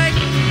the way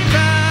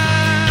back.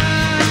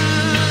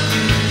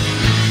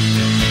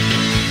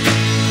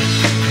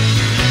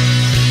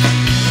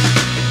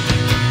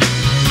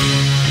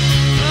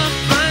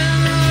 Find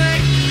the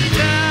way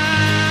back.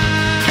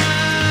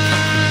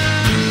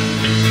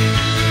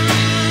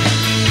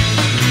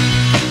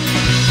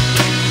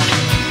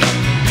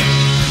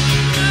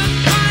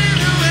 Find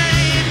the way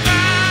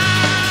back.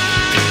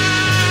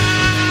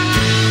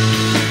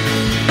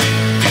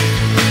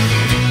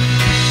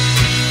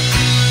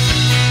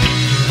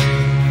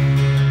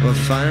 We'll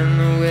find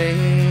the way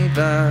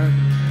back.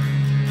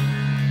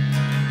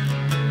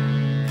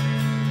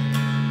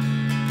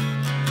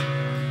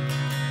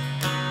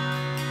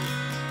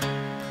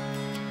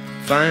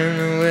 Find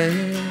the way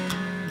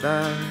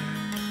back.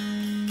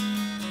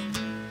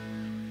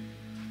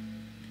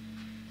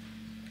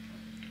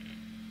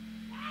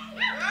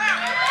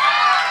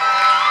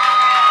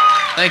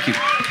 Thank you.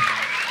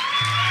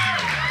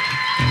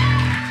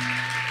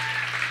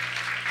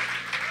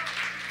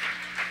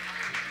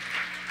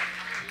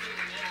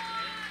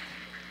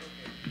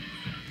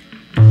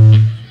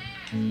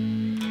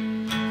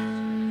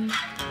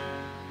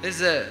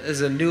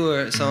 There's a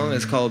newer song.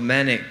 It's called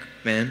Manic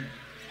Man.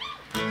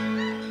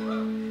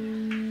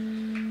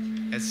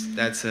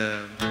 That's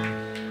a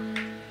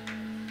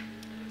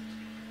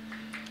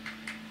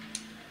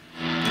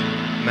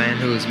man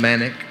who is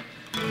manic.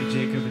 Hey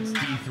Jacob, it's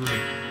D3.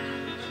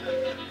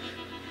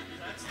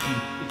 It's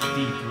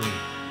D3.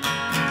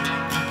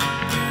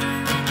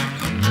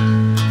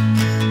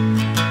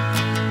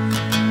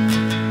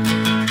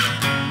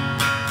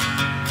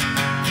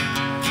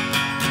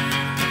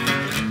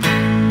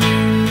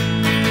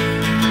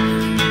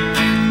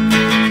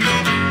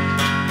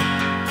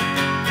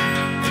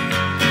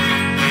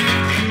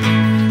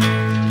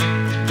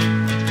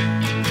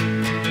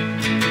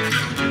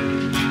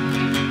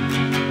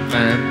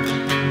 Man.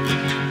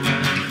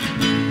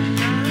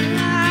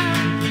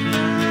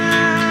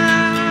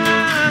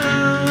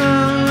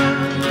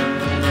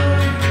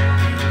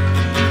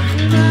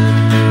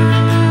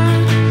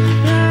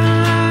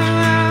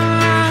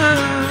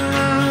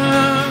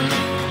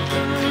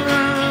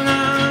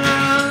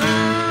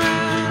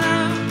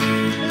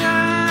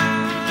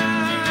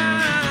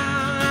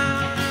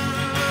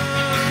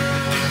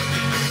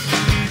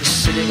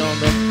 Sitting on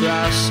the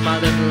grass, my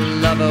little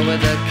lover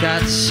with a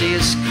cat. She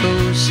is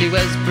cool, she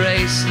wears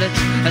bracelets.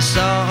 I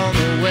saw her on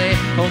the way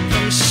home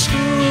from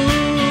school.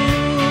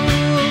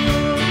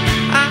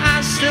 I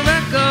asked her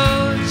where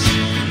goes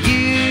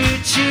you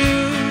too.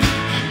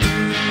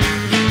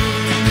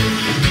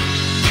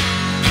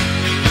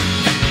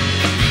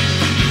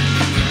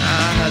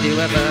 Have you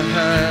ever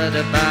heard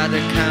about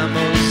a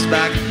camel's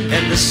back?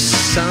 In the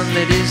sun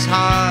it is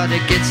hard,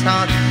 it gets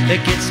hot,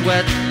 it gets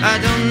wet. I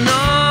don't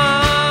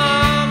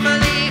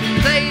normally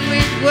play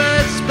with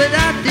words, but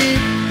I did.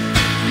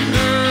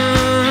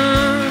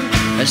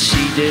 As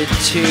she did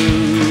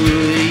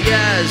too.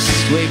 Yes,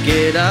 we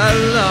get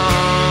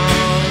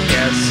along.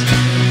 Yes,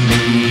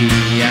 me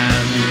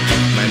and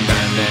my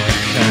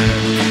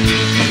mannequin.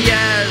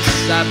 Yes,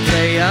 I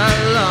play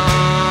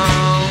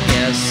along.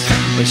 Yes,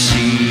 but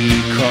she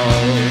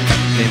called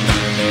me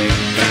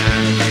mannequin.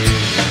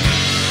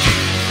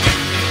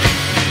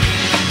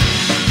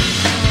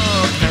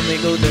 Oh, can we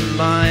go to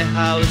my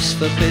house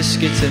for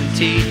biscuits and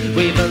tea?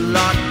 We've a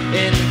lot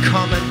in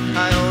common.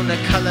 I own a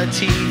color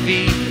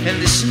TV in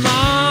this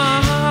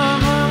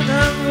modern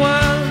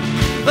world,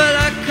 but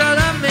I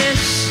color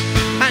miss,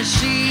 as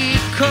she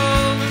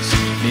calls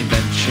me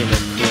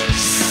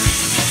ventriloquist.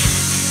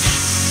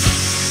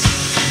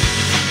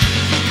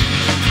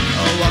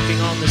 Oh,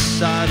 walking on the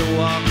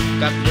sidewalk,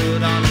 I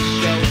put on a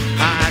show. I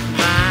act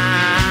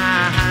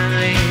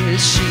mine,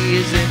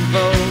 she is in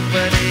vogue,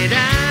 but it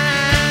ain't,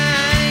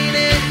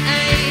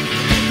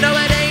 no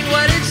it ain't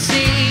what it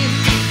seems.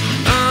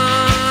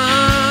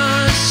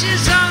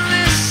 She's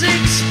only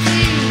 16,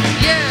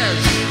 yes,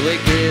 we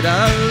get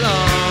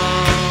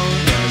along.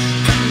 Yes,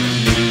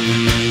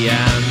 me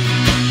and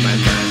my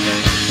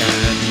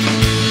mannequin.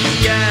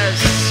 Yes,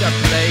 I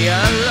play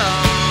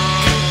along.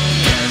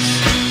 Yes,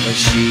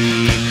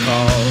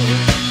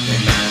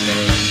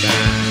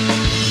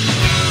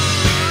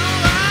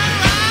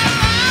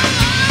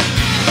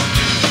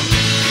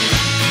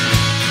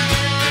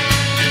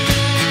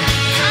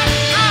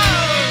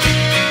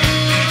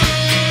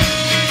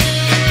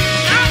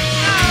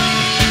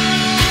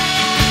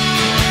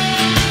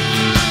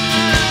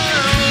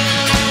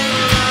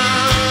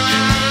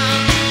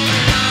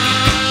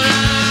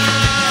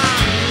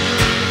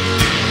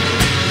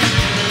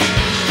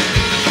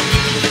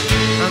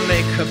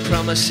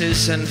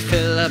 promises and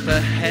fill up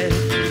her head.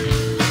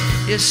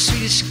 Your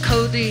Swedish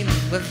codeine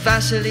with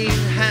Vaseline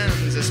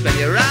hands. I spin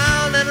you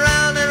round and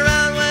round and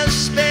round, we'll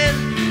spin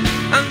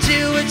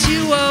until we're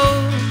too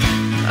old.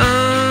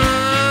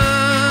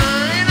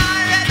 And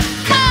I let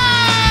go.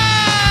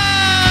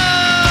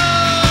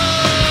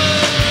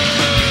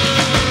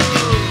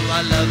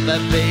 I love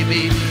that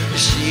baby,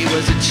 she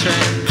was a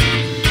trend.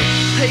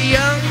 Her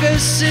younger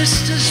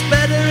sister's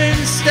better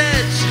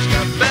instead. She's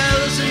got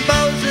bells and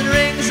bows and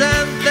rings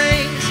and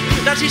things.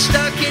 Now she's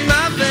stuck in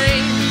my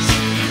veins.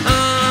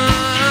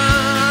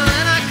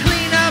 And I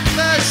clean up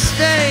her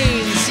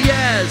stains.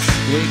 Yes,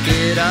 we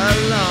get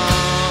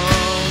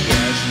along.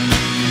 Yes,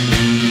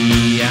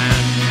 me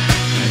and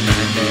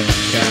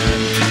America.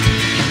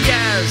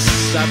 Yes,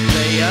 I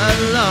play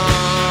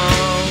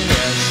along.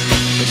 Yes,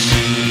 but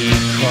she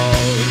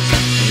calls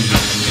me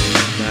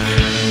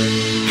man.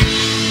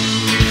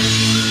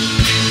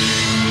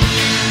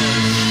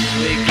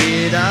 We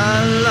get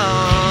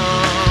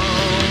along.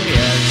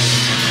 Yes,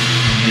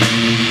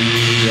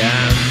 me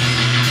and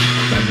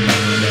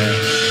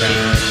America.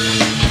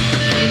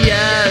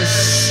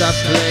 Yes, I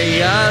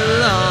play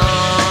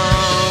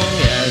along.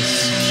 Yes,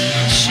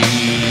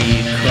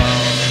 she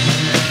calls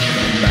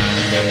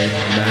Bandit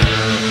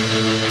Man.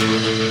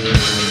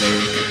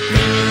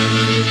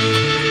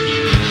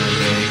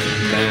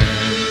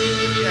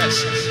 Yes,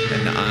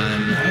 and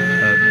I'm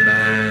her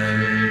man.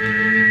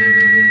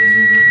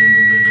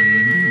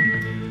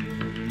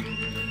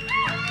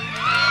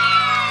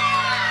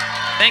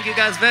 Thank you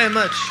guys very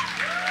much.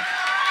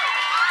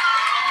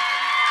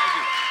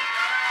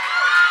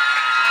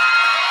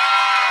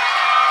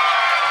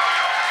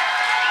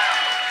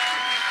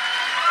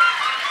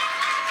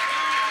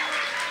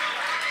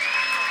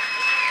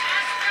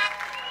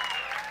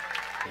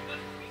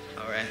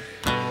 All right.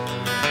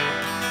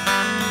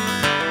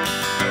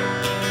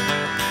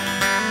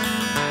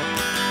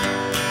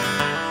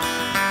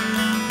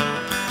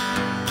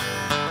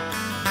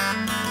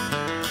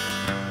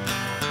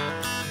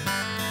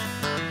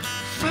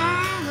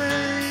 Far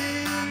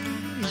away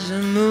is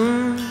the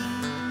moon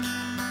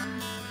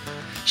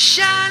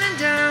shining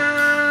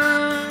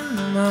down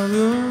on my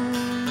room.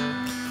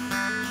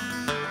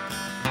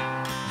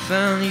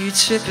 Found you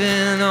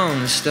tripping on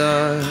the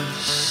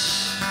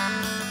stars,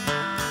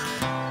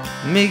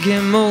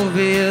 making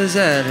mobiles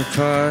out of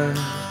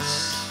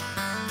parts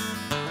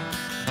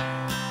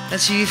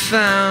that you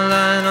found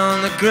lying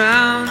on the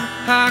ground.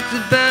 Hark,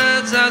 the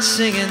birds are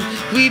singing,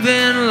 we've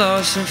been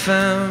lost and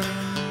found.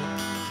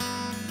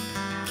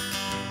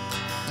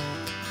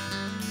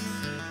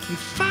 And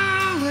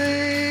far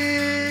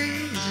away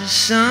is the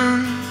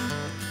sun.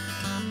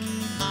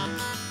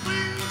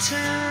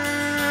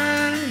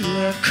 Winter, you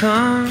have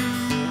come.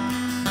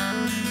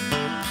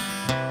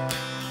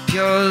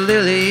 Pure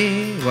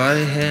lily,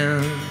 white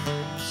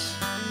hands,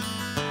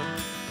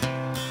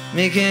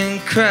 making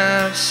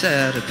crafts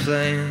out of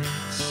planes.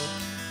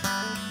 I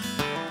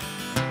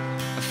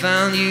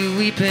found you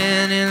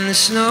weeping in the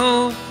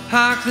snow.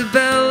 Hark, the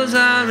bells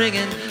are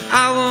ringing,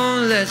 I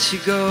won't let you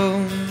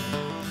go.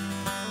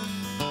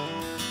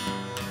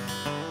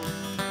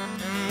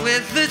 And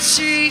with the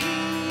trees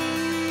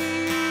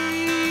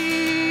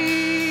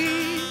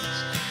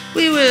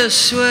we will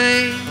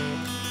sway,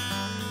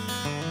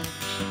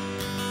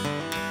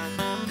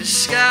 the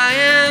sky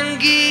and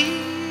geese,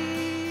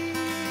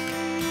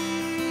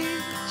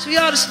 we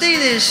ought to stay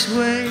this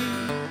way.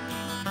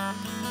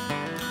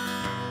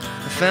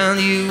 I found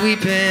you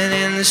weeping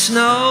in the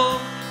snow.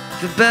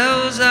 The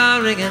bells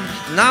are ringing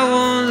and I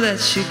won't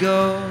let you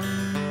go.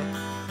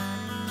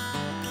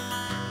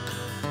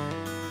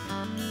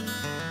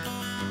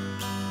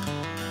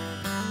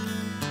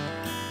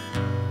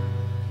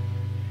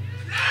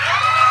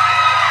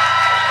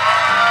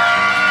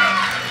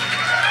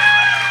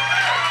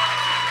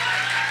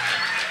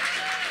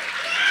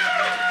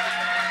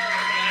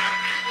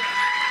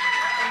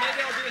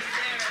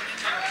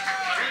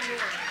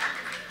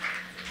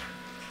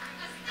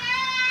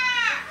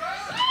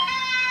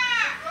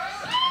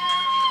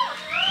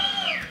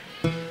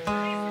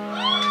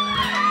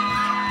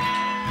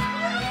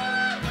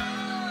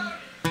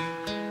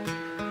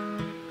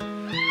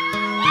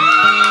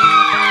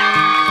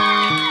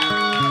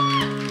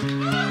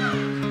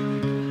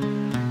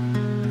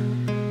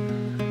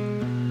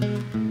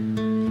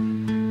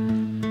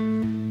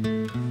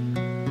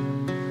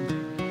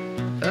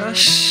 A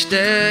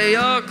stare,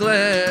 your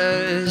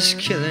glare is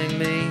killing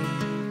me.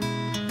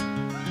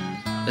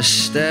 A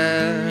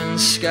stare and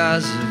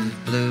skies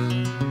of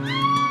blue.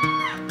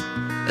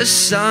 The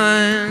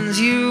signs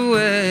you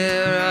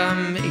wear are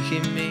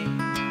making me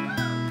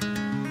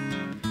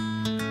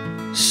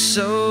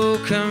so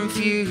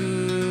confused.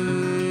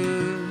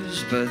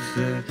 But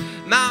the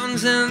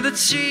mountains and the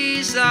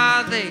trees,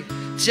 are they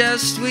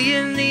just what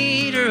you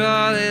need, or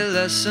are they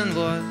less than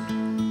what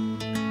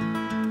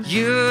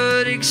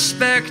you'd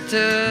expect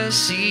to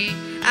see?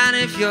 And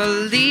if you're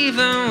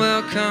leaving,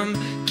 well, come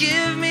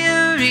give me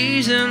a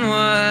reason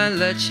why I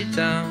let you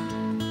down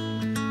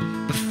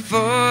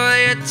before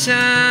you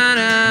turn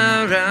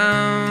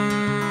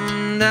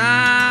around.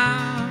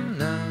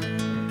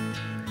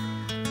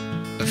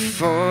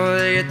 before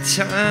you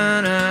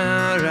turn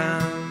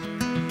around.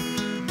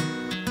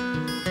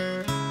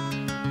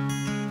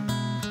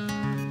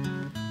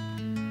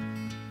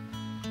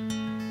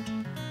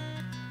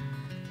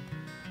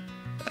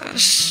 I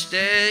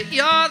stay,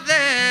 you're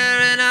there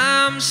and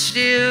I'm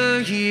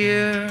still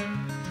here.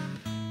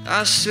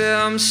 I swear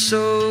I'm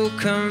so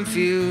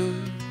confused.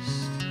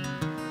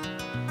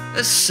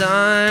 The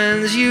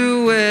signs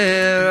you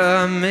wear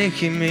are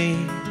making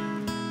me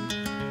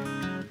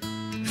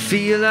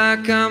feel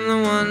like I'm the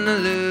one to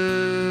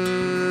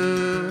lose.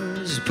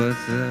 But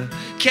the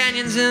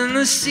canyons and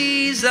the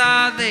seas,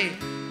 are they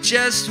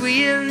just what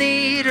you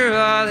need, or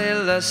are they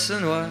less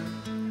than what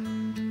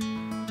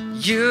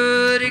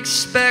you'd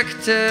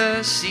expect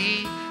to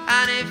see?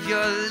 And if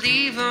you're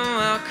leaving,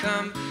 well,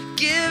 come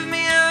give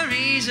me a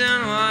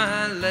reason why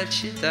I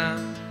let you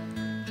down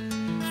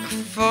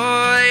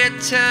before you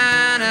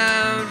turn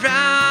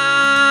around.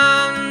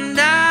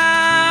 Now,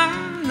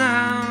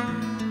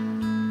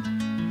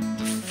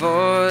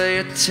 before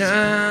you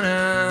turn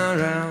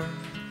around.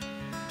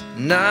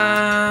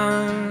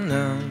 Now,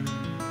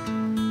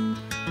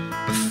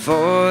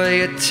 before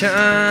you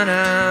turn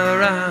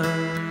around.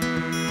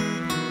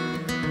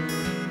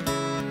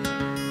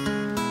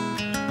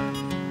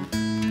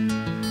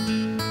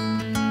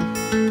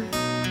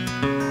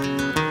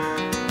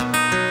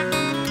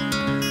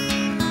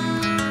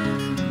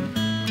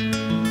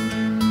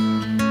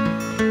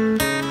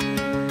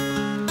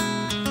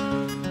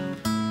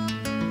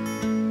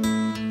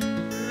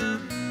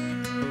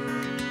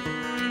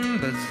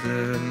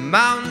 The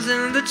mountains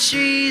and the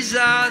trees,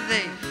 are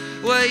they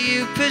what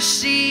you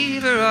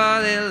perceive, or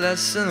are they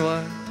less than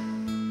what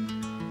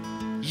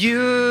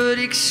you'd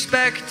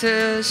expect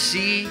to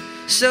see?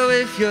 So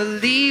if you're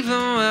leaving,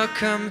 well,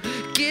 come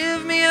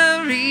give me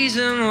a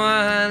reason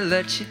why I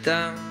let you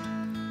down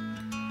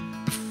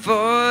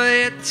before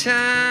you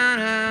turn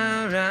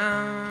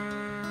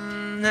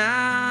around.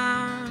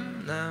 Now,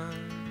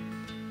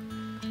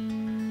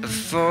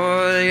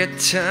 before you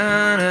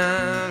turn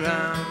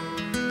around.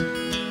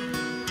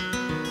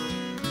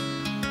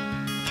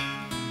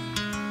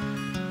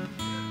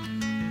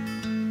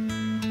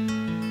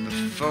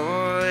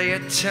 Before you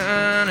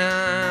turn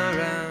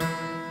around.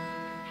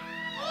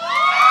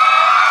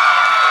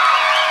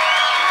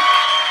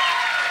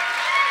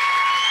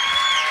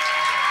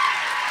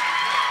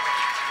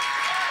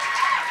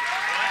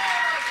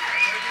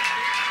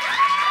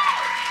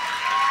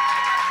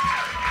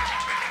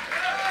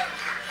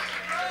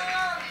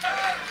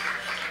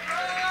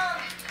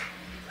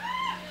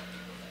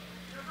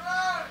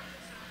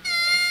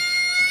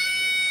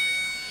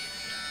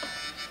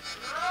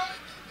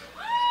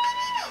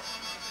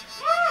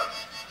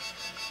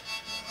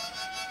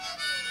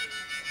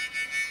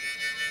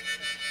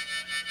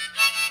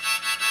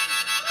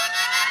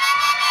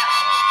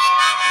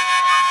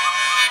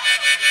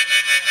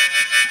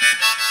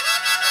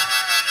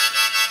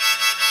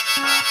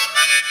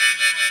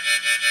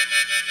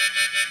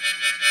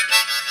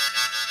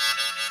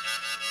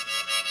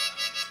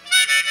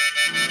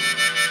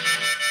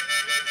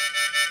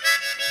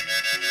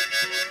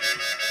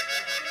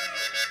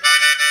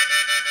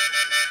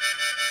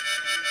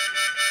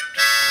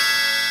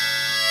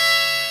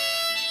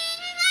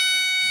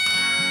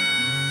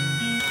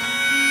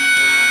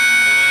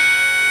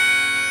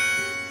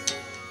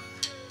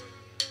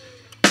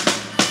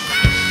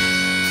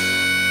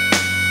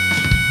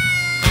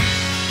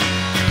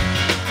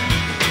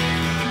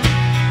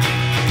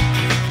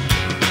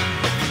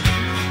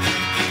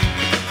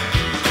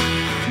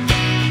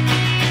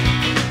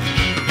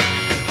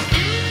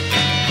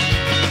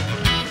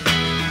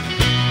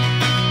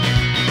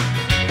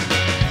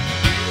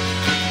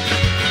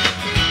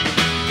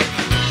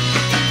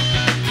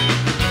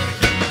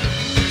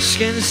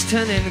 Skin's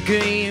turning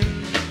green,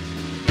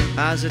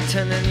 eyes are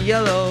turning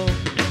yellow.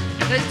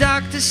 The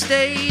doctor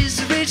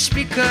stays rich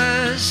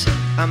because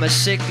I'm a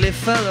sickly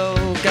fellow.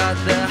 Got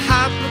the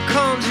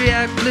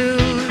hypochondriac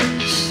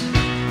blues.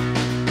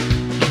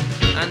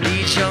 I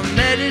need your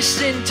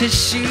medicine to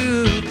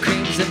soothe.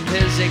 Creams and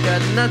pills, they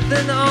got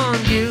nothing on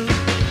you.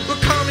 Well,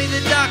 call me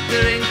the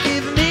doctor and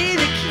give me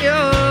the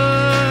cure.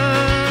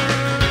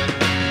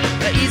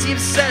 Easy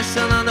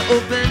obsession on the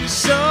open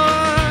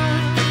sore.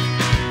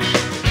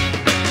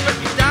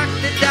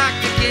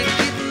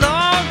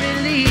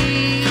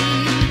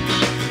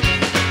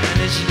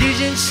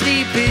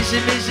 Sleep is a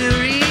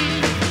misery.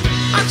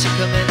 Aren't you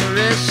coming to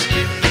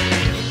rescue me?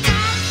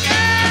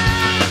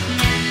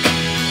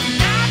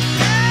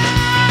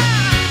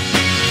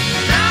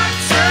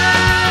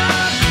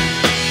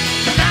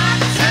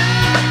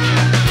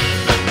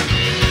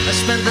 I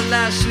spent the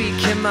last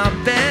week in my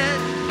bed.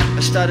 I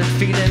started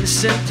feeling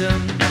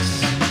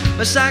symptoms.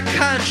 My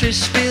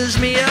psychiatrist fills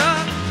me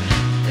up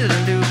with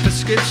a new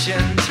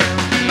prescription. Tell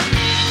me,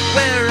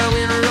 where are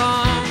we wrong?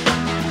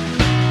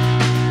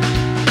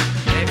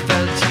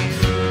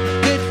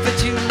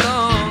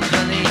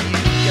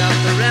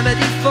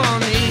 Remedy for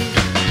me,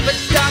 but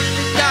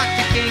doctor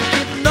can't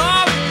get no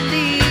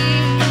relief.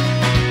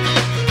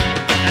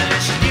 And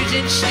this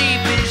losing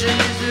sleep is a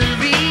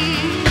misery.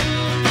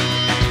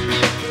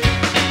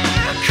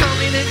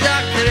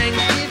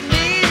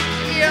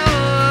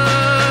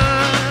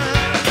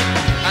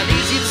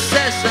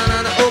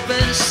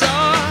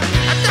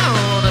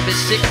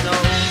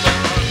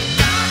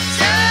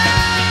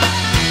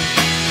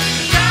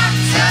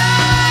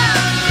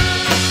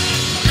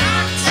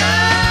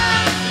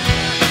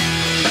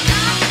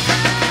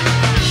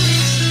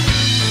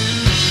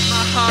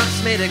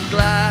 made of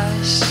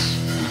glass.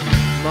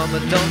 Mama,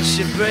 don't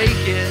you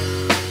break it.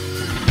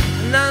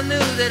 And I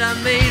knew that I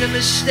made a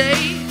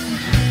mistake,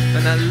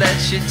 and I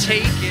let you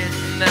take it.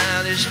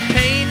 Now this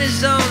pain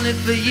is only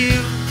for you.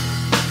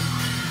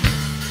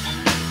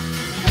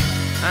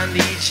 I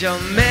need your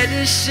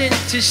medicine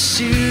to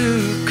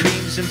soothe.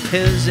 Creams and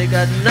pills, they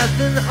got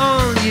nothing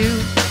on you.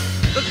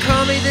 But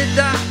call me the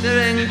doctor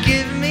and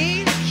give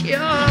me the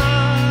cure.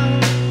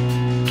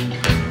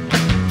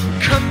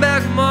 Come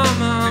back,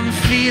 mama, I'm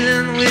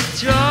feeling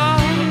withdrawal.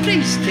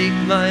 Please take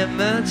my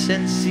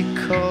emergency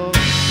call.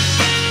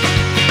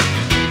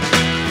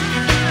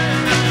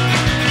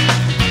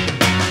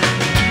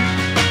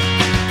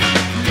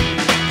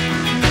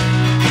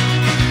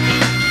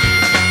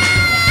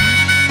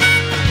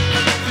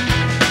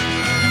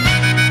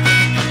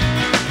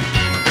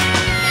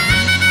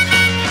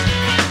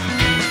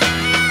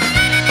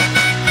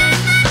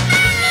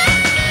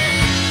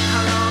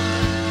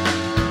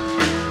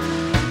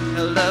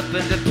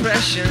 And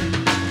depression,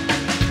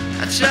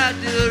 I tried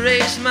to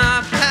erase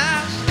my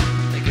past,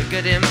 make a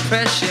good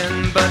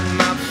impression, but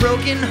my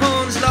broken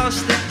horns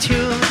lost the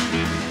tune,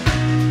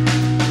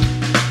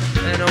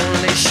 and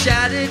only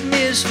shattered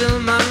mirrors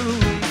filled my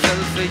room.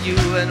 Fell for you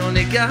and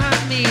only got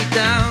me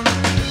down.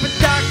 But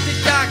doctor,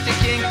 doctor,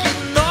 can't get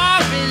no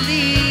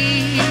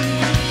relief,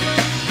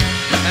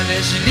 and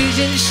this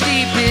losing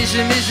sleep is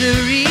a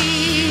misery.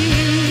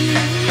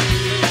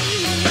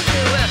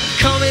 Well,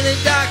 call me the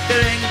doctor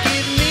and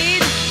give me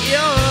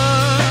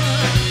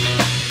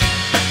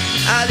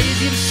I'll ease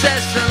the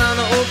obsession on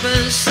an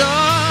open sore.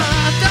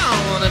 I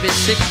don't wanna be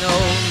sick no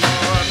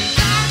more.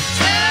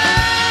 Doctor,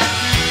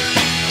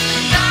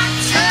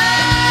 doctor,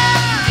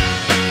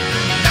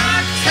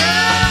 doctor,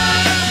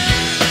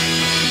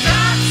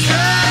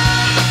 doctor,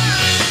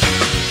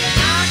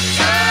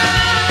 doctor,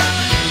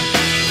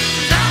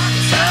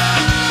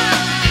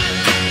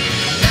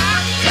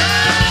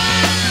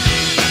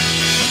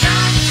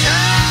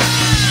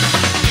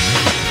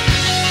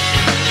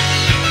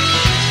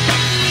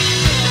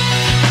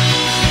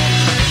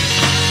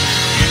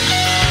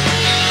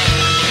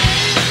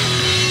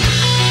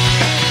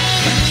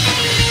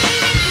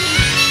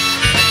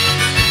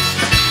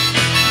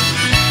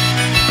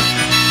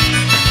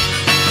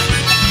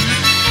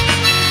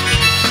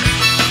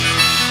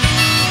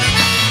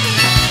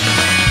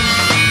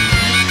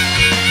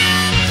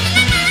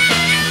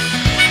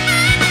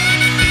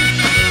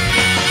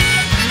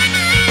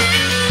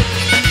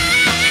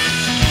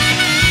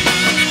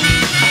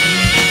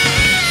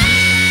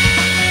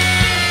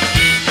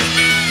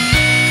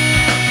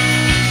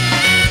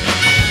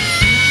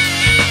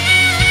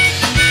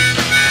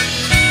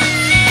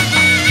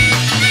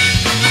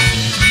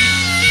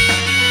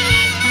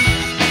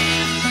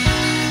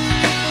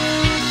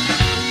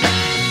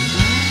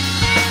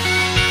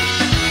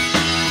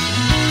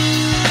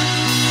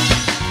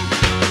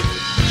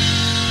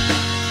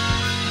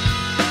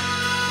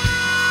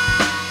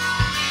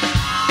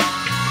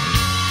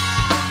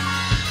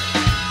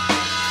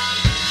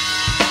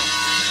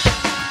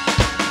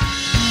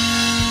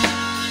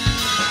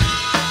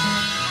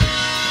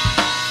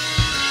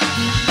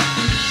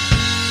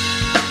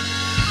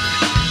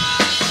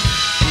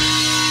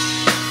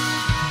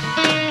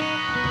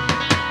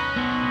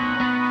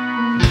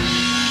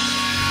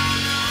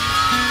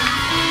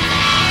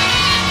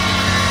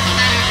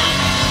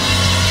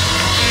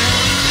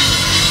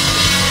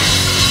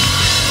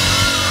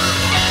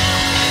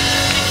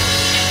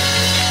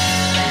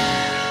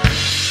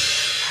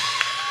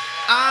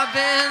 I've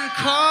been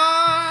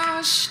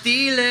caught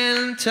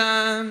stealing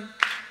time,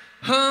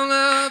 hung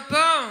up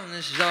on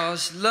this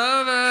lost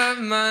love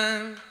of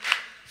mine.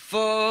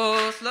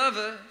 Fourth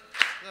lover,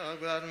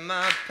 dug out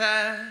my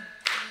path,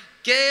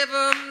 gave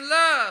him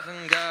love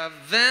and got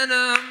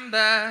venom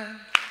back.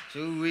 So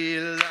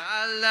will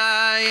I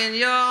lie in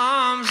your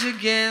arms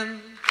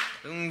again?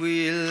 And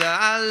will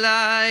I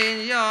lie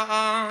in your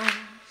arms?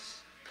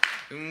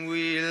 And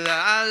will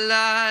I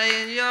lie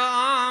in your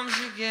arms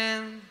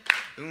again?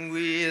 And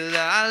will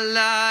I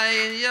lie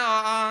in your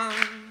arms?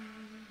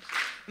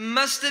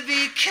 Must I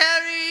be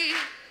carried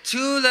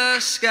to the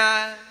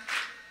sky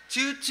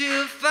to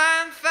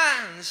find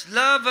this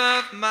love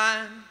of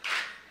mine?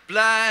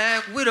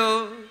 Black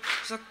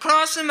widows are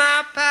crossing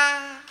my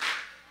path,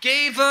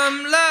 gave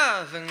them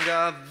love and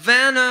got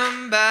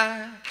venom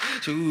back.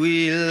 So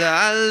will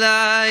I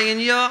lie in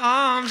your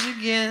arms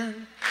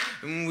again?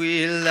 And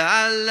will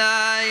I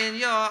lie in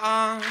your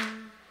arms?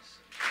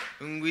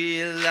 And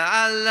will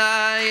I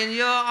lie in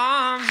your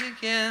arms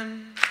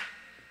again?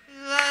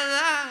 Will I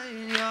lie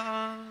in your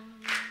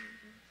arms?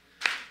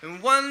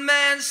 And one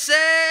man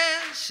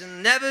says she'll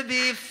never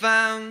be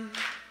found.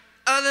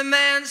 Other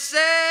man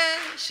says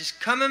she's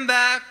coming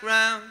back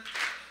round.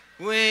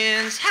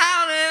 Wind's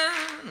howling,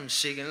 I'm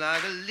shaking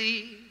like a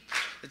leaf.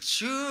 The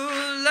true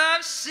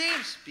love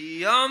seems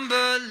beyond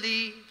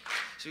belief.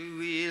 So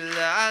will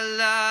I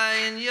lie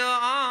in your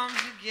arms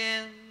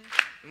again?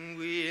 And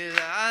will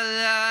I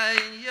lie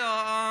in your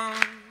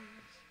arms?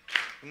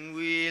 And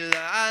will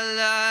I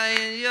lie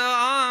in your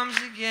arms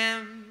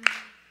again?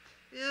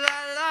 Will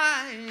I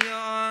lie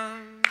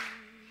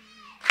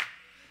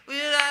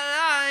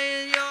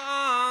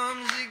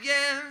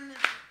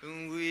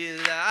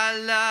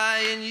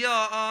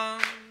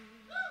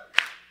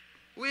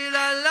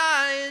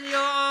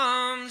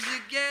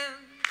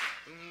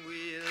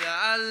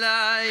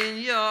lie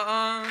in your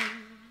arms.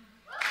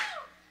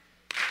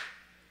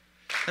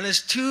 And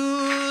there's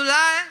two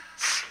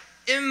lights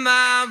in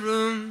my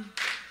room.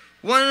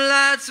 One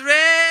light's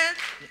red,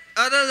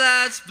 the other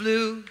light's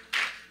blue.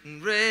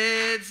 And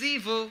red's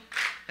evil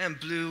and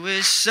blue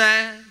is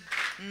sad.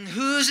 And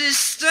who's this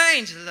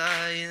stranger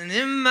lying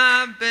in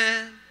my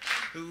bed?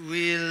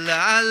 Will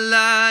I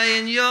lie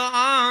in your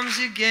arms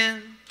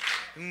again?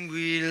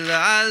 Will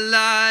I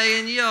lie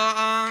in your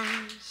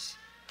arms?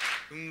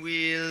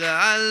 Will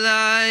I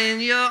lie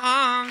in your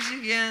arms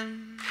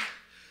again?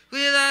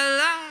 Will I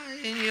lie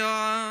in your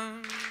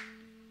arms?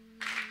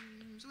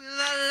 Will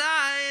I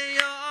lie in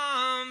your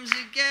arms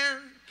again?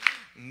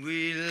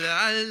 Will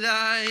I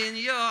lie in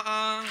your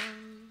arms?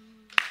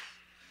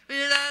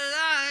 Will I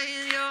lie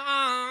in your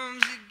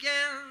arms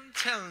again?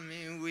 Tell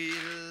me,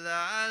 will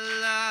I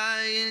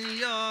lie in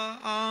your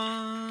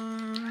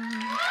arms?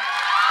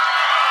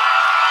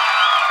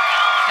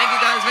 Thank you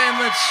guys very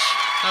much.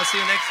 I'll see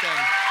you next time.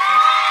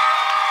 Thanks.